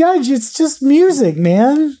what's the judge? It's just music,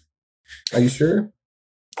 man. Are you sure?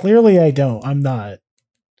 Clearly I don't. I'm not.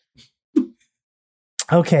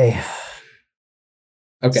 Okay.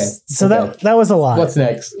 Okay. So okay. that was a lot. What's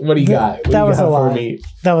next? What do you got? What do that you was got a for lot. me?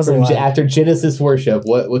 That was a lot. After Genesis worship,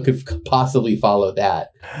 what could possibly follow that?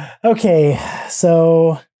 Okay,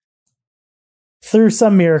 so through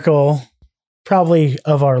some miracle, probably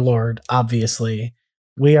of our Lord, obviously,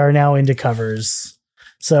 we are now into covers.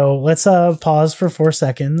 So let's pause for 4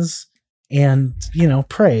 seconds and,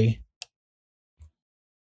 pray.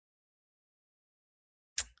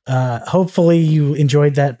 Hopefully you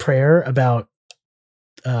enjoyed that prayer about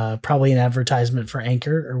probably an advertisement for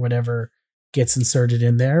Anchor or whatever gets inserted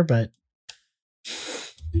in there, but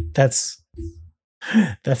that's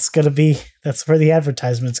where the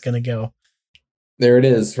advertisement's gonna go. There it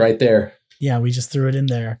is, right there. Yeah, we just threw it in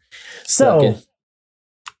there. So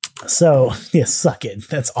yeah, suck it.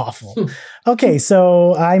 That's awful. Okay,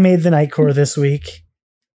 so I made the Nightcore this week.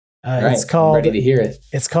 Right, It's called. I'm ready to hear it.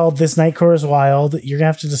 It's called "This Nightcore is Wild." You're gonna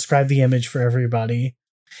have to describe the image for everybody.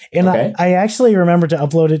 And Okay. I actually remembered to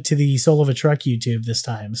upload it to the Soul of a Truck YouTube this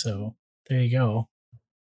time. So there you go.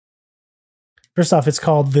 First off, it's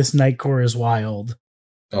called "This Nightcore is Wild."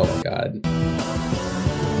 Oh my god.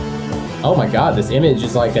 Oh my god, this image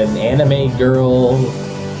is like an anime girl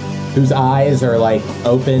whose eyes are like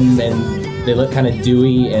open and they look kind of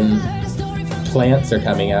dewy and plants are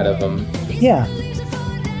coming out of them. Yeah.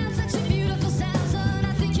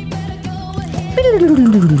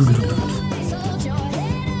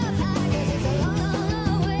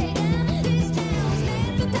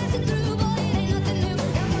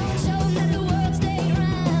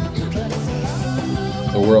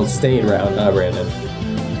 The world stayed round, huh, Brandon?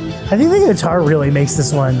 I think the guitar really makes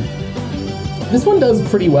this one. This one does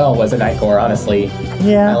pretty well as a Nightcore, honestly.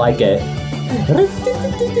 Yeah. I like it.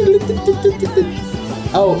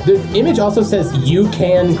 Oh, the image also says "You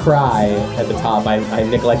Can Cry" at the top. I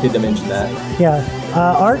neglected to mention that. Yeah.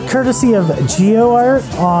 Art courtesy of GeoArt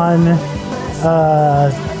on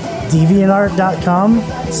deviantart.com,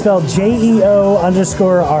 spelled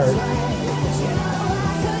JEO_art.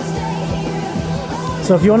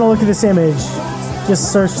 So if you want to look at this image,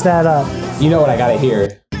 just search that up. You know what I gotta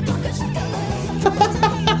hear.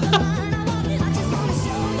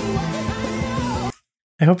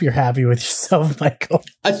 I hope you're happy with yourself, Michael.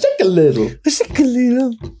 I shake a little. I shake a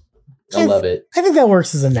little. I love it. I think that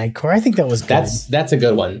works as a Nightcore. I think that was good. That's a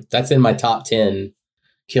good one. That's in my top 10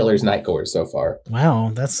 Killers Nightcores so far.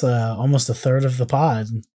 Wow, that's almost a third of the pod.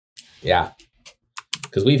 Yeah.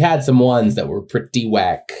 Because we've had some ones that were pretty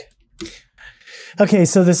whack. Okay,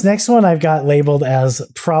 so this next one I've got labeled as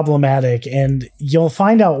problematic, and you'll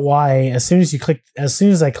find out why as soon as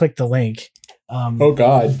I click the link. Oh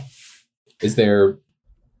God. Is there...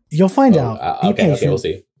 You'll find out. Be Okay, patient. we'll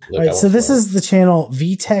see. All right, so this is the channel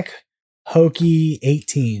VTech Hokey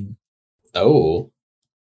 18. Oh.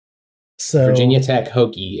 So Virginia Tech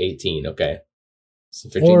Hokey 18. Okay. So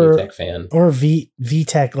Virginia Tech fan. Or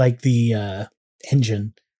VTech, like the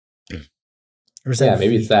engine. Or is that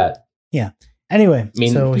maybe it's that. Yeah. Anyway, I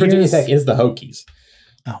mean, so Virginia Tech is the Hokies.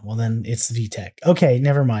 Oh, well then it's VTech. Okay,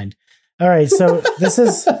 never mind. All right, so this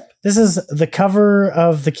is the cover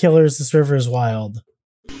of The Killers' This River is Wild.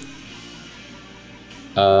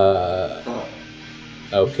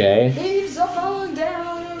 Okay.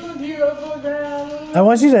 I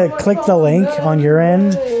want you to click the link on your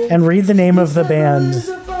end and read the name of the band.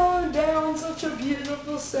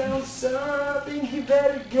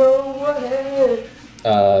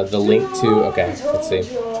 The link to... Okay, let's see.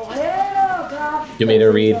 You want me to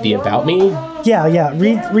read the About Me? Yeah.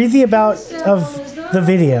 Read the about of the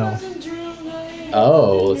video.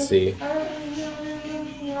 Oh, let's see.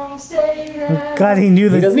 I'm glad he knew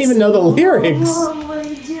that. He doesn't even know the lyrics.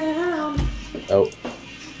 Oh,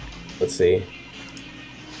 let's see.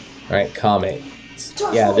 All right, comment.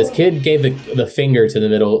 Yeah, this kid gave the finger to the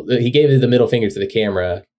middle. He gave the middle finger to the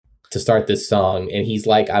camera to start this song, and he's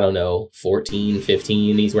like, I don't know, 14,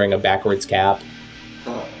 15. He's wearing a backwards cap.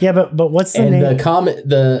 Yeah, but what's the and name? The comment,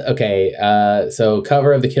 so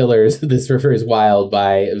cover of The Killers, This River is Wild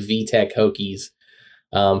by VTech Hokies.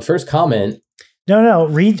 First comment. No,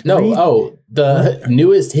 read. The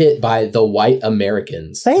newest hit by The White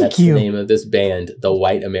Americans. That's the name of this band, The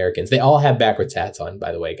White Americans. They all have backwards hats on,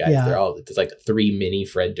 by the way, guys. Yeah. There's like 3 mini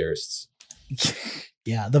Fred Dursts.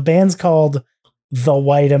 Yeah, the band's called The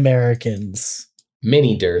White Americans.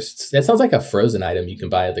 Mini Dursts. That sounds like a frozen item you can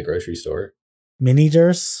buy at the grocery store. Mini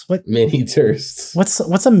Durst? What? Mini Dursts.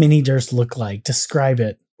 What's a mini Durst look like? Describe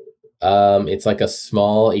it. It's like a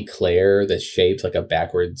small eclair that's shaped like a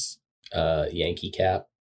backwards Yankee cap.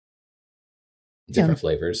 Different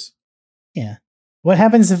flavors. Yeah. What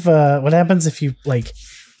happens if you like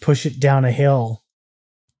push it down a hill?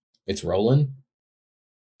 It's rolling?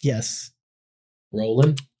 Yes.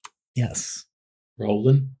 Rolling. Yes.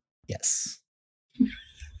 Rolling. Yes.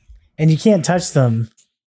 And you can't touch them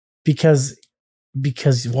because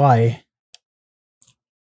why?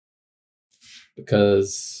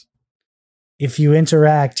 Because if you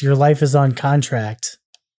interact, your life is on contract.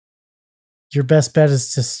 Your best bet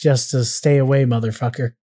is just to stay away,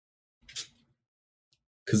 motherfucker.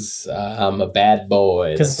 Because I'm a bad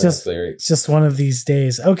boy. Because it's just one of these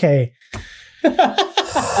days. Okay.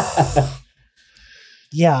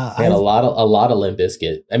 Yeah, and a lot of Limp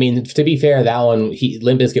Bizkit. I mean, to be fair, that one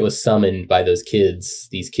Limp Bizkit was summoned by these kids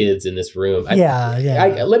in this room. We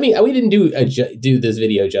didn't do this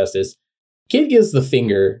video justice. Kid gives the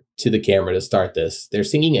finger to the camera to start this. They're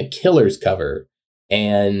singing a Killers cover,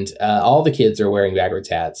 and all the kids are wearing backwards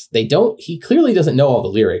hats. He clearly doesn't know all the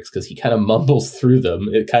lyrics because he kind of mumbles through them,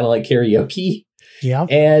 kind of like karaoke. Yeah.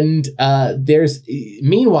 And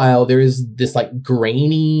meanwhile, there is this like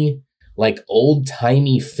grainy, like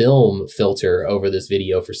old-timey film filter over this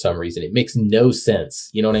video for some reason. It makes no sense.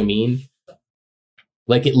 You know what I mean?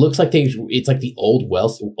 Like it looks like it's like the old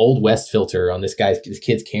West filter on this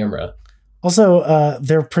kid's camera. Also,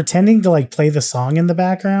 they're pretending to like play the song in the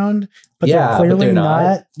background, but they're clearly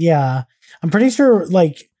not. Yeah. I'm pretty sure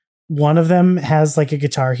like one of them has like a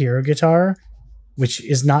Guitar Hero guitar, which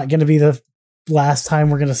is not going to be the last time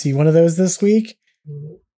we're going to see one of those this week.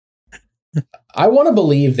 I want to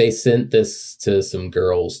believe they sent this to some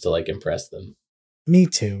girls to like impress them. Me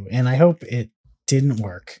too. And I hope it didn't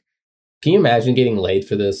work. Can you imagine getting laid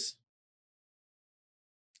for this?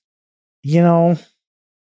 You know,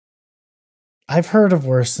 I've heard of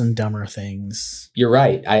worse and dumber things. You're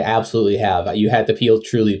right. I absolutely have. You had to feel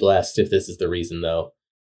truly blessed if this is the reason, though.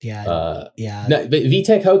 Yeah. Yeah. No, but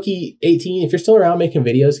VTech Hokey 18, if you're still around making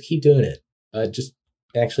videos, keep doing it. Just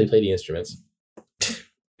actually play the instruments.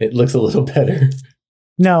 It looks a little better.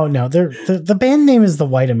 No, the band name is the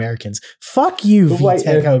White Americans. Fuck you,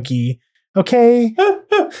 VTech Hokey. Okay?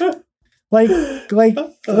 like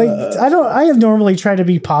I normally try to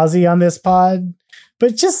be posy on this pod,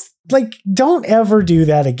 but just like don't ever do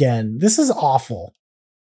that again. This is awful.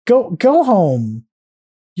 Go home.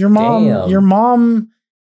 Your mom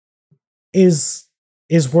is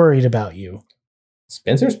worried about you.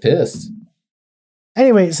 Spencer's pissed.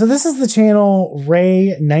 Anyway, so this is the channel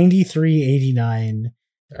Ray 9389.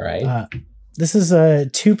 All right. This is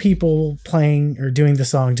two people playing or doing the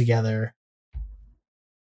song together.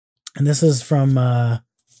 And this is from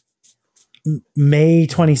May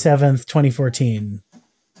 27th, 2014.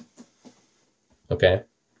 Okay.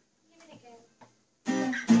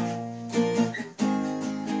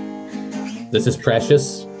 This is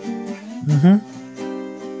Precious. Mm-hmm.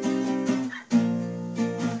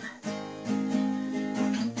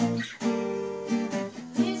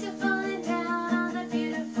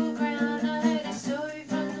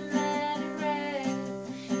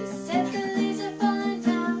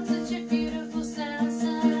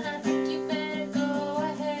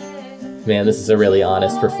 Man, this is a really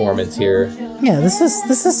honest performance here. Yeah, this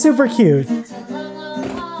is super cute.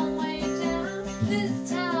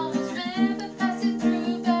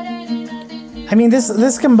 I mean,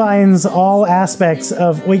 this combines all aspects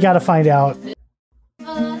of we gotta find out.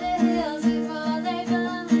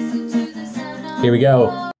 Here we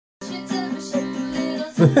go.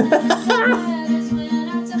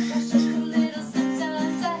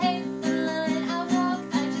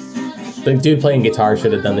 The dude playing guitar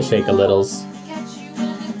should have done the Shake a Littles.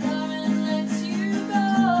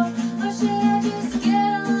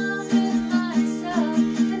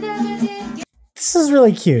 This is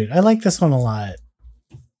really cute. I like this one a lot.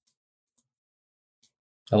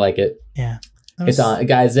 I like it. Yeah. It's on,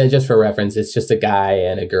 guys, just for reference, it's just a guy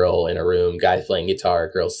and a girl in a room, guy playing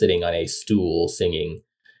guitar, girl sitting on a stool singing.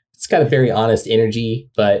 It's got a very honest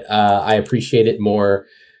energy, but I appreciate it more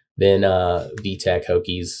than VTech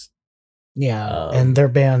Hokies. Yeah, and their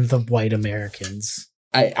band, the White Americans.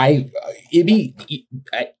 Here's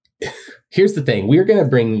the thing. We're going to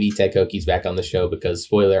bring VTech Hokies back on the show because,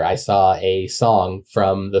 spoiler, I saw a song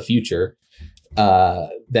from the future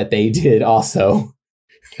that they did also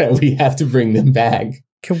that we have to bring them back.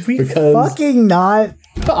 Can we fucking not?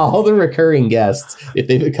 All the recurring guests, if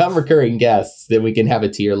they become recurring guests, then we can have a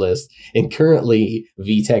tier list. And currently,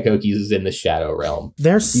 VTech Hokies is in the Shadow Realm.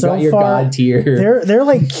 They're so your far. God tier. They're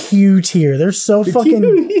like Q tier. They're so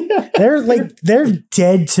fucking. Yeah. They're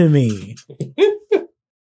dead to me.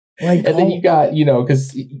 Like, and then you got,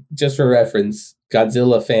 because just for reference,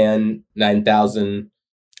 Godzilla Fan 9000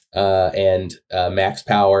 and Max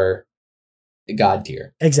Power God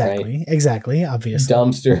tier. Exactly. Right? Exactly. Obviously.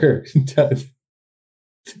 Dumpster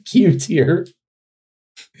Q tier.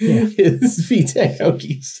 Yeah. His VTech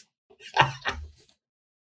Hokies.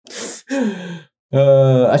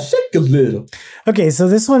 I shake a little. Okay, so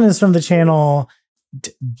this one is from the channel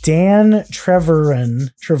Dan Trevorin.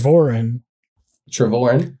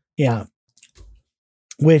 Yeah.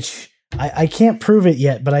 Which I can't prove it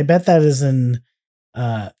yet, but I bet that is an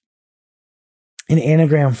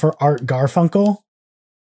anagram for Art Garfunkel.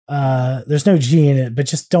 There's no G in it, but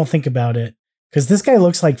just don't think about it. Because this guy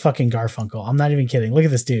looks like fucking Garfunkel. I'm not even kidding. Look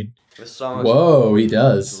at this dude. Whoa, he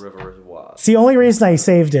does. It's the only reason I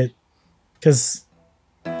saved it. Because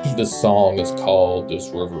the song is called This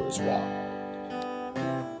River Is Wild.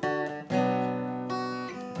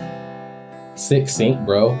 Sick sync,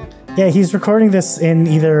 bro. yeah, he's recording this in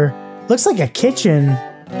either looks like a kitchen.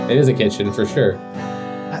 It is a kitchen for sure.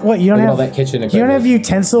 What, you don't Look at have all that kitchen you don't have equipment.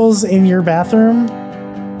 utensils in your bathroom?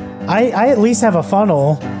 I at least have a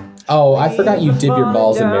funnel. Oh, I forgot you dip your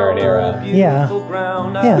balls in marinara. Yeah.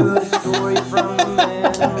 Yeah.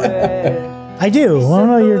 I do. I don't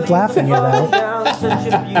know you're laughing at that.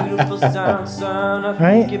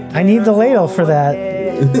 Right? I need the ladle for that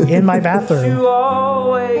in my bathroom. You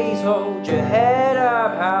always hold your head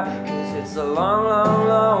up high, 'cause it's a long, long,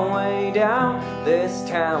 long way down. This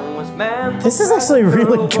town was meant. This is actually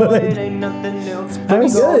really good. Pretty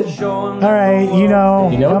good. All right, you know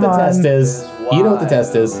You know what the come test on. is. You know what the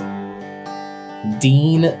test is.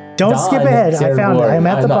 Don't skip ahead. I found it. I'm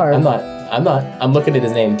at the bar. I'm not. I'm looking at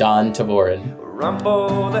his name, Don Tavorin.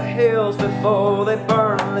 Rumble the hills before they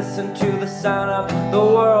burn. Listen to the sound of the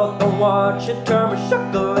world. Don't watch it turn, but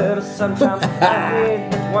shock a little sometimes. I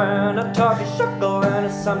hate it when I talk and shock a little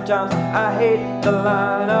sometimes. I hate the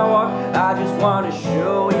line I walk. I just want to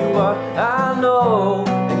show you what I know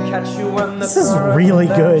and catch you when the This is really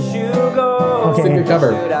good. It's a good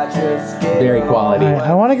cover. Very quality. All right,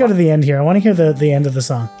 I want to go to the end here. I want to hear the end of the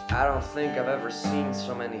song. I don't think I've ever seen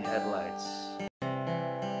so many headlights.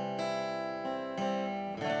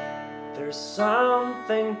 There's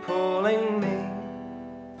something pulling me.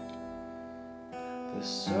 The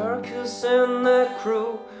circus and the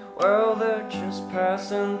crew, well, they're just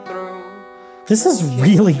passing through. This is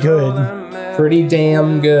really good. Pretty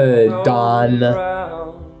damn good, Don.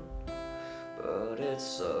 But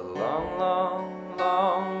it's a long, long,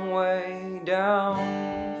 long way down.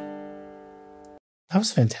 That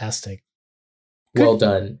was fantastic. Well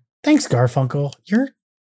done. Thanks, Garfunkel.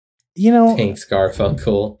 You know, Thanks,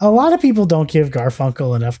 Garfunkel. a lot of people don't give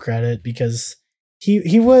Garfunkel enough credit because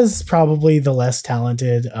he was probably the less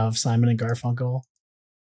talented of Simon and Garfunkel.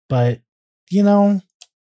 But, you know,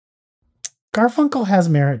 Garfunkel has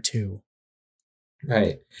merit too.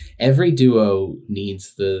 Right. Every duo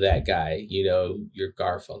needs that guy. You know, your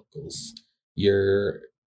Garfunkels. Your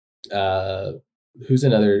who's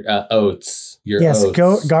another Oates. Your Yes, Oates.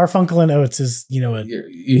 Garfunkel and Oates is, you know, a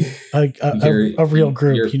real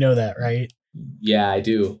group. You know that, right? Yeah, I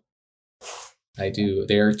do.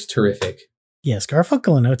 They're terrific. Yes,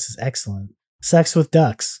 Garfunkel and Oates is excellent. Sex with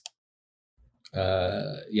Ducks.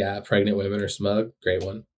 Yeah, Pregnant Women Are Smug. Great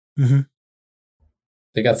one. Mm-hmm.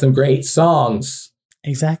 They got some great songs.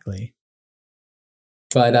 Exactly.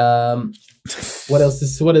 But what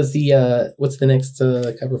else what's the next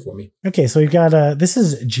cover for me? Okay, so we've got this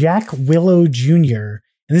is Jack Willow Jr.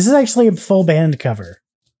 and this is actually a full band cover.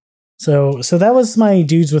 So that was my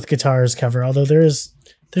Dudes with Guitars cover, although there's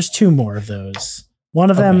two more of those.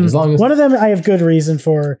 One of them I have good reason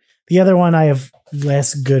for. The other one I have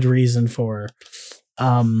less good reason for.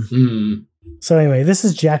 So anyway, this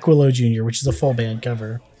is Jack Willow Jr., which is a full band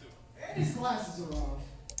cover. Eddie's glasses are off.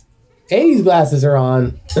 Eddie's glasses are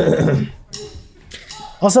on.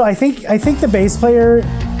 Also, I think the bass player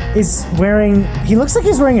is wearing. He looks like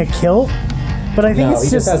he's wearing a kilt, but I think No, it's he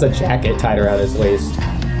just has a jacket tied around his waist.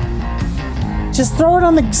 Just throw it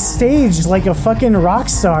on the stage like a fucking rock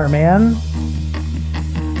star, man.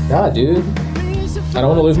 Nah, dude. I don't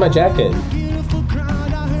want to lose my jacket.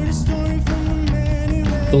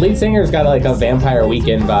 The lead singer's got like a Vampire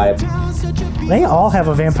Weekend vibe. They all have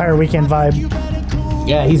a Vampire Weekend vibe.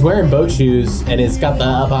 Yeah, he's wearing boat shoes and he's got the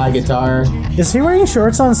up high guitar. Is he wearing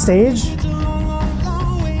shorts on stage?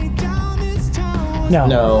 No.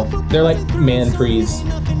 No, they're like man-prees.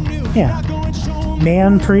 Yeah.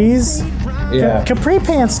 Man-prees? Yeah. Capri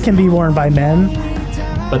pants can be worn by men.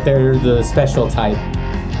 But they're the special type.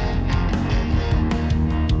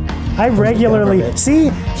 I regularly... See?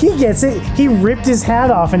 He gets it. He ripped his hat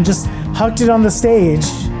off and just hucked it on the stage.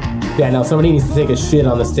 Yeah, now somebody needs to take a shit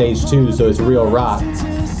on the stage too, so it's real rock.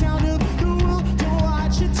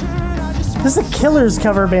 This is a Killers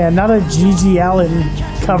cover band, not a Gigi Allen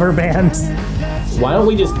cover band. Why don't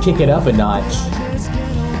we just kick it up a notch?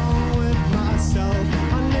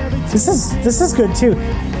 This is good too.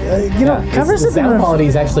 You know, covers the have been sound quality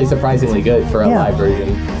is actually surprisingly good for a Yeah. live version.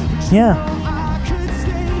 Yeah.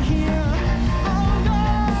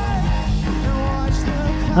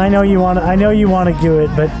 I know you want to do it,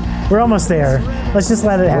 but we're almost there. Let's just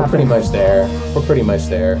let it happen. We're pretty much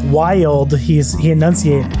there. Wild. He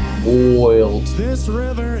enunciated. Wild. This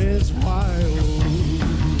river is wild.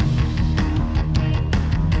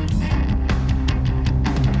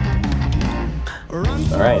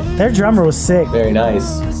 All right. Their drummer was sick. Very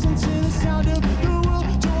nice.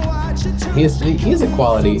 He has a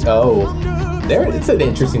quality. Oh, there. It's an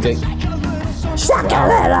interesting thing.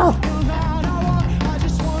 Wow.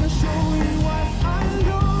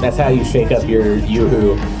 That's how you shake up your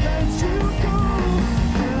yoo-hoo.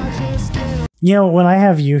 You know, when I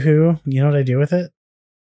have Yoo-Hoo, you know what I do with it?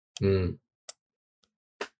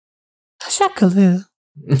 Chocolate.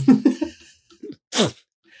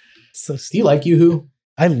 So do you like Yoo-Hoo?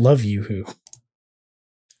 I love Yoo-Hoo.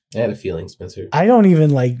 I had a feeling, Spencer. I don't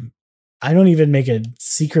even make a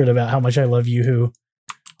secret about how much I love Yoo-Hoo.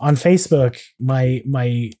 On Facebook,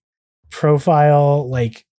 my profile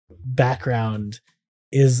like background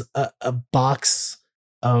is a box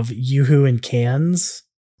of Yoo-Hoo in cans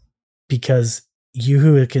because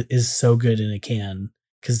Yoo-Hoo is so good in a can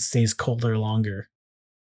because it stays colder longer.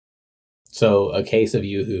 So a case of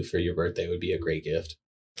Yoo-Hoo for your birthday would be a great gift.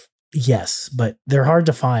 Yes, but they're hard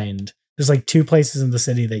to find. There's like 2 places in the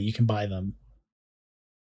city that you can buy them.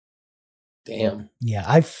 Damn. Yeah,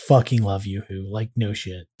 I fucking love Yoo-Hoo. Like, no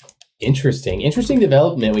shit. Interesting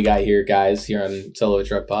development we got here, guys, here on Solo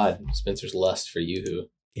Truck Pod. Spencer's lust for Yoo-Hoo.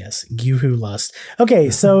 Yes, Yoo-Hoo lust. Okay,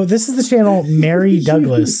 so this is the channel Mary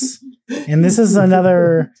Douglas. And this is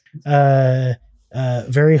another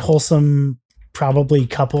very wholesome, probably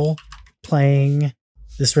couple playing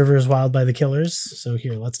This River is Wild by the Killers. So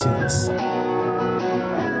here, let's do this.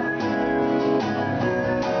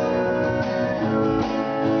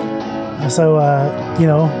 So, you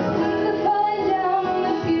know,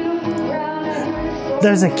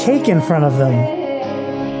 there's a cake in front of them.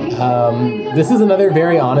 This is another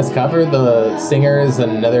very honest cover. The singer is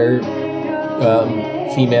another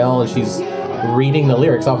female, and she's reading the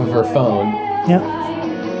lyrics off of her phone. Yep.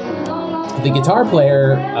 The guitar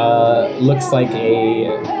player looks like a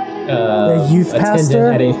youth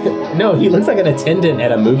pastor? No, he looks like an attendant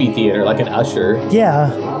at a movie theater, like an usher.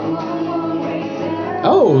 Yeah.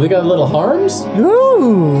 Oh, they got little arms?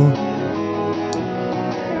 Ooh.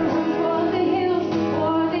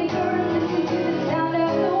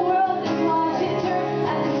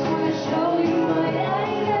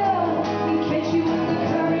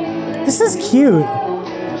 This is cute.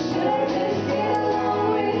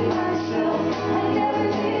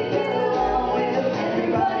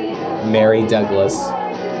 Mary Douglas.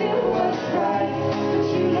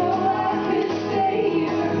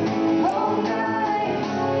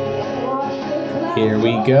 Here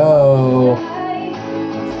we go.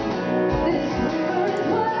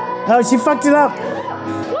 Oh, she fucked it up.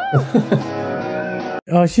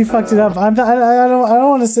 Oh, she fucked it up. I don't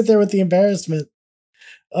want to sit there with the embarrassment.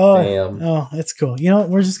 Oh, damn. Oh, it's cool. You know what?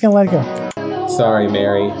 We're just gonna let it go. Sorry,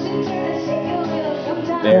 Mary.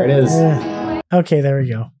 There it is. Okay, there we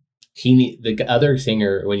go. The other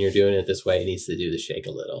singer, when you're doing it this way, needs to do the shake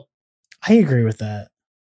a little. I agree with that.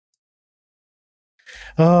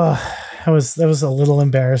 Oh, that was a little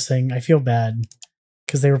embarrassing. I feel bad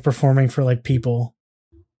because they were performing for like people.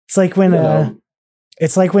 It's like when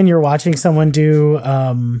it's like when you're watching someone do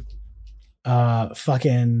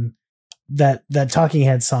fucking that Talking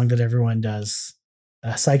Heads song that everyone does,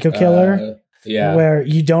 Psycho Killer. Yeah. Where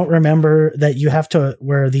you don't remember that you have to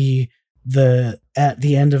where the at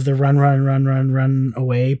the end of the run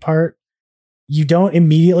away part, you don't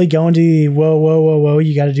immediately go into the whoa,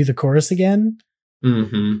 you got to do the chorus again.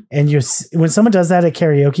 Mm-hmm. And when someone does that at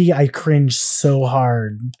karaoke, I cringe so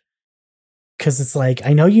hard because it's like,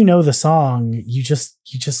 I know you know the song, you just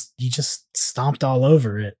stomped all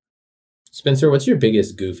over it. Spencer, what's your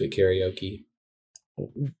biggest goof at karaoke?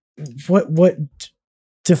 What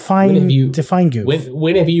define goof?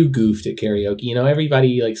 When have you goofed at karaoke? You know,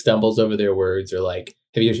 everybody like stumbles over their words, or like,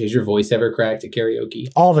 has your voice ever cracked at karaoke?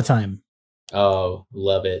 All the time. Oh,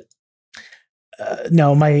 love it.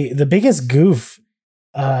 No, the biggest goof.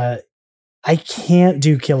 I can't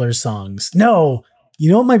do Killer songs. No,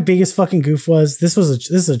 you know what my biggest fucking goof was? This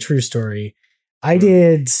is a true story. I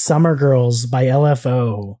did Summer Girls by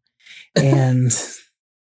LFO, and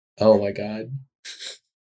oh my god.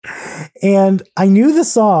 And I knew the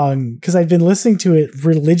song because I'd been listening to it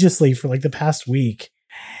religiously for like the past week.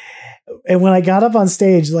 And when I got up on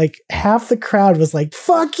stage, like half the crowd was like,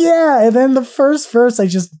 fuck yeah. And then the first verse, I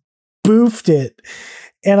just boofed it.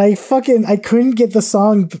 And I couldn't get the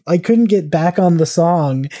song. I couldn't get back on the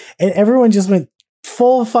song. And everyone just went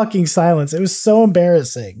full fucking silence. It was so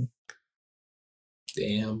embarrassing.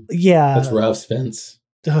 Damn. Yeah. That's rough, Spence.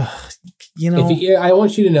 Ugh, you know. I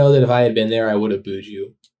want you to know that if I had been there, I would have booed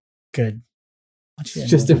you. Good.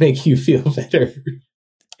 Just to make you feel better.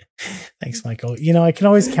 Thanks, Michael. You know, I can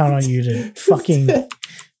always count on you to fucking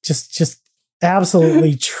just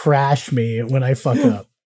absolutely trash me when I fuck up.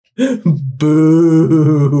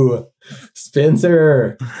 Boo.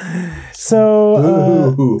 Spencer.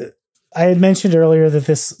 So I had mentioned earlier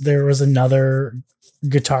that there was another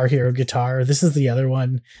Guitar Hero guitar. This is the other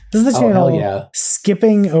one. This is the channel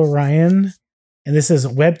Skipping Orion. And this is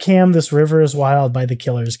Webcam, This River is Wild by the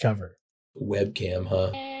Killers cover. Webcam,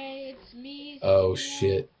 huh? Oh,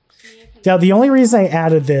 shit. Now, the only reason I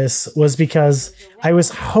added this was because I was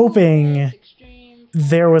hoping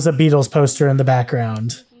there was a Beatles poster in the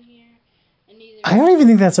background. I don't even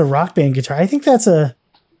think that's a Rock Band guitar. I think that's a...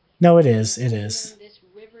 No, it is. It is. This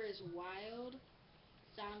River is Wild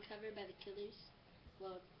song cover by the Killers.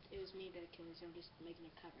 Well, it was me by the Killers. I'm just making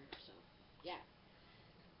a cover, so yeah.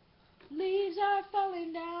 Leaves are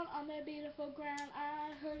falling down on the beautiful ground.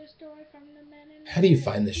 I heard a story from the men in the... How do you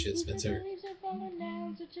find this shit, Spencer? Leaves are falling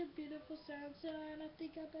down, such a beautiful sound, son. I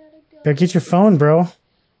think I better go. Better get your phone, bro.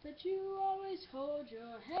 But you always hold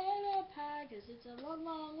your head up high, 'cause it's a long,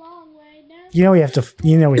 long, long way down. You know we have to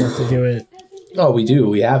do it. Oh, we do.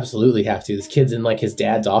 We absolutely have to. This kid's in like his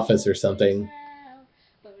dad's office or something.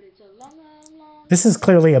 This is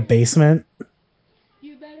clearly a basement.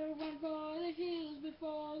 You better run for the hills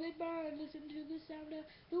before they burn. Listen to the sound of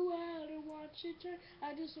the world and watch it turn.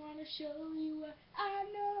 I just want to show you what I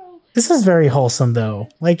know. This is very wholesome, though.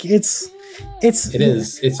 Like It is.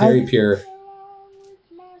 It's very pure.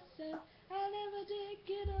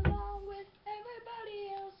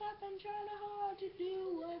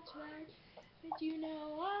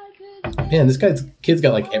 Man, this kid's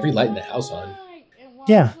got like every light in the house on.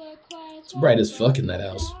 Yeah. It's bright as fuck in that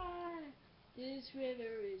house. This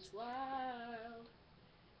river is wild.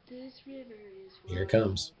 This river is wild. Here it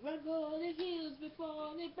comes. Run for the hills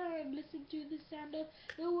before they burn. Listen to the sound of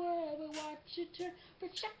the world and watch it turn.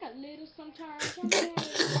 But shock a little sometimes. When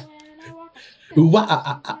I walk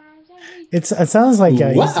it sounds like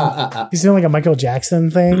he's doing like a Michael Jackson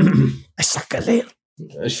thing. I shock a little.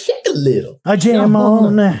 Shake a little. A jam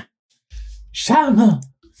on. Shama.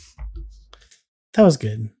 That was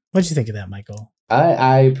good. What'd you think of that, Michael?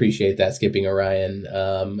 I appreciate that, Skipping Orion.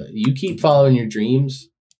 You keep following your dreams.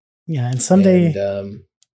 Yeah, and someday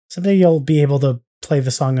you'll be able to play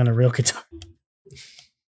the song on a real guitar.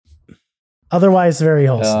 Otherwise, very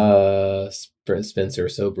wholesome. Spencer,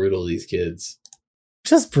 so brutal, these kids.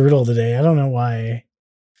 Just brutal today. I don't know why.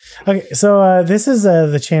 Okay, so this is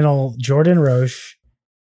the channel Jordan Roche.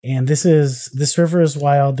 And this is This River is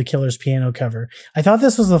Wild, the Killers piano cover. I thought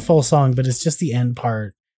this was the full song, but it's just the end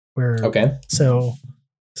part where. Okay. So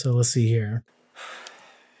let's see here.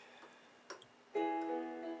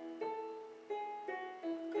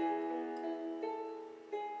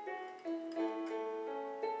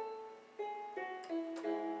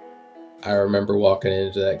 I remember walking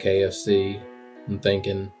into that KFC and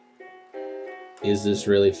thinking, is this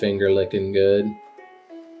really finger licking good?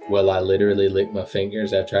 Will I literally lick my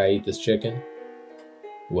fingers after I eat this chicken?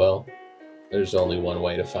 Well, there's only one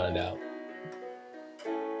way to find out.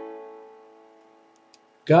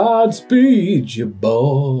 Godspeed, you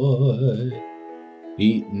boy,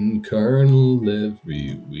 eating Colonel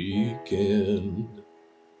every weekend.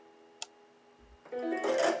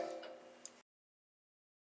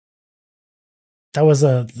 That was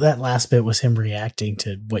that last bit was him reacting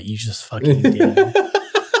to what you just fucking did.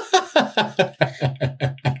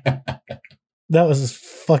 That was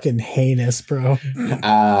fucking heinous, bro.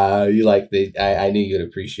 You like I knew you'd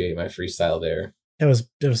appreciate my freestyle there. It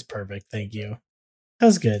was perfect. Thank you. That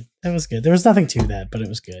was good. There was nothing to that, but it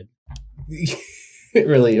was good.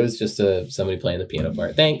 It was just somebody playing the piano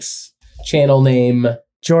part. Thanks. Channel name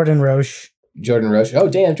Jordan Roche. Oh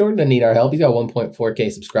damn, Jordan doesn't need our help. He's got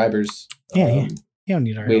 1.4K subscribers. Yeah, you don't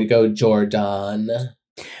need our help. Way to go, Jordan.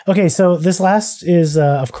 Okay, so this last is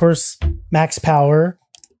of course Max Power.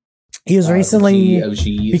 He was recently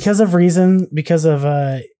because of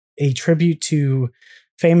a tribute to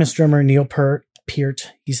famous drummer Neil Peart.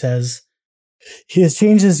 He says he has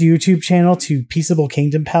changed his YouTube channel to Peaceable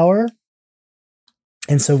Kingdom Power,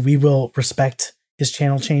 and so we will respect his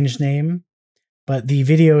channel change name. But the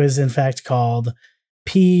video is in fact called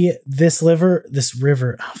This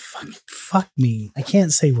River. Oh fuck me! I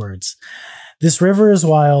can't say words. This River is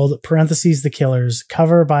Wild. (The Killers)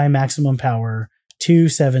 cover by Maximum Power.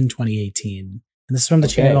 2/7/2018. And this is from the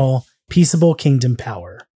Okay. channel Peaceable Kingdom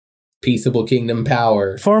Power, Peaceable Kingdom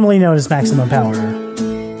Power. formerly known as Maximum Power.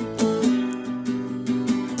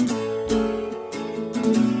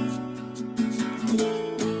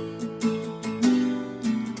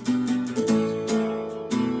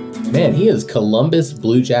 Man, he is Columbus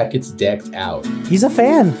Blue Jackets decked out. He's a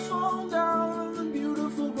fan.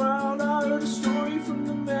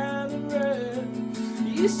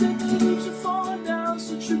 He said the leaves are falling down,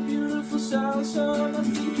 such a beautiful sound, son. I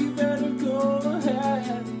think you better go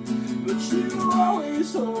ahead. But you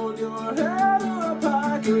always hold your head up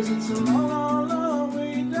high, cause it's a long, long, long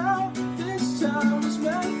way down. This town is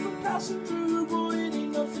meant for passing through, boy, it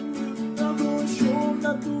ain't nothing new. Now go and show 'em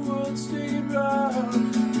that the world stayed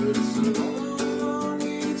round. But it's a long, long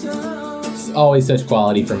way down. It's always such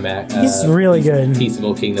quality from Mac. He's really good.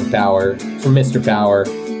 Peaceable Kingdom Power. From Mr. Power.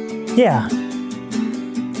 Yeah.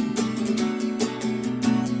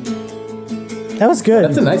 That was good.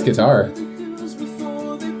 That's a nice guitar.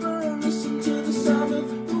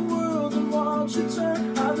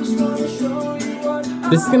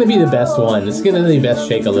 This is going to be the best one. This is going to be the best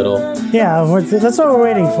Shake a Little. Yeah, that's what we're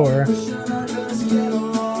waiting for.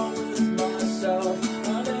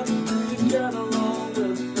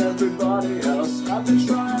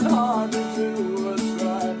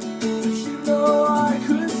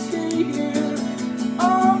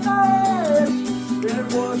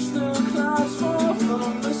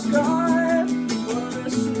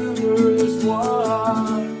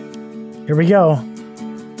 Here we go.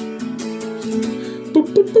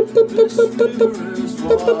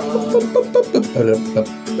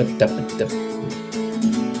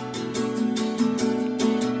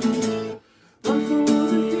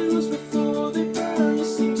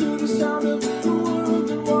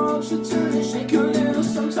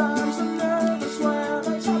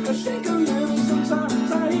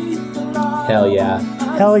 Hell yeah.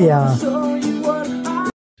 Hell yeah.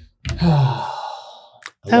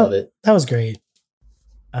 I love it. That was great.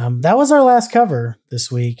 That was our last cover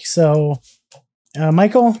this week. So,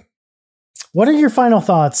 Michael, what are your final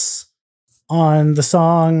thoughts on the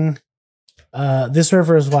song This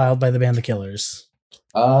River is Wild by the band The Killers?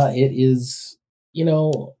 It is,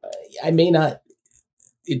 I may not,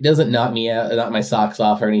 it doesn't knock me out, knock my socks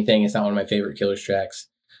off or anything. It's not one of my favorite Killers tracks.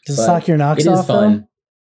 Does it sock your knocks off? It is fun. Though?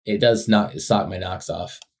 It does not sock my knocks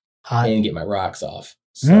off. Hot. And get my rocks off.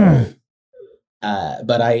 So,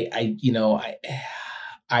 but I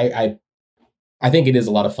think it is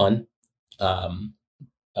a lot of fun.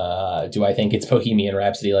 Do I think it's Bohemian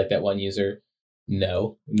Rhapsody like that one user?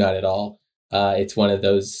 No, not at all. It's one of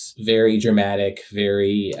those very dramatic,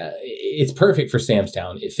 it's perfect for Sam's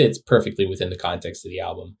Town. It fits perfectly within the context of the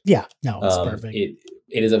album. Yeah, no, it's perfect.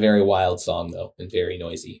 It is a very wild song though, and very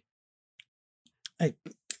noisy.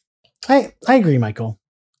 I agree, Michael.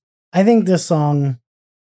 I think this song,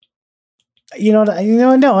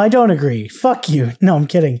 no, I don't agree. Fuck you. No, I'm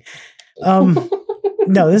kidding.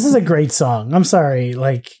 No, this is a great song. I'm sorry.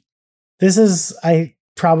 Like, this is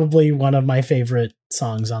probably one of my favorite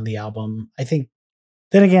songs on the album. I think,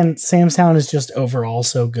 then again, Sam's Town is just overall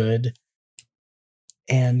so good.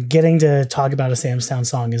 And getting to talk about a Sam's Town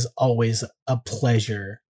song is always a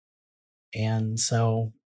pleasure. And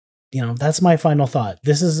so, that's my final thought.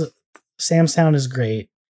 Sam's Town is great.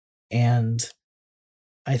 And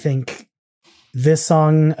I think this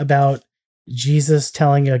song about Jesus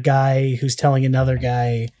telling a guy who's telling another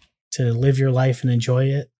guy to live your life and enjoy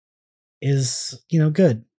it is,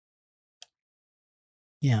 good.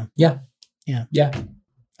 Yeah. Yeah. Yeah. Yeah.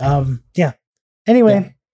 Yeah.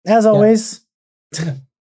 Anyway, as always,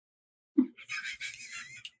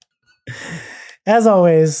 as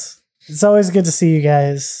always, it's always good to see you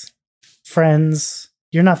guys. Friends.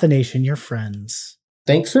 You're not the nation, you're friends.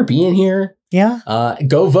 Thanks for being here. Yeah.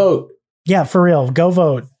 Go vote. Yeah, for real. Go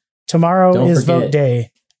vote. Tomorrow is forget. vote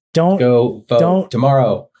day. Don't go vote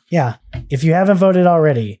tomorrow. Yeah. If you haven't voted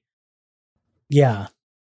already, yeah,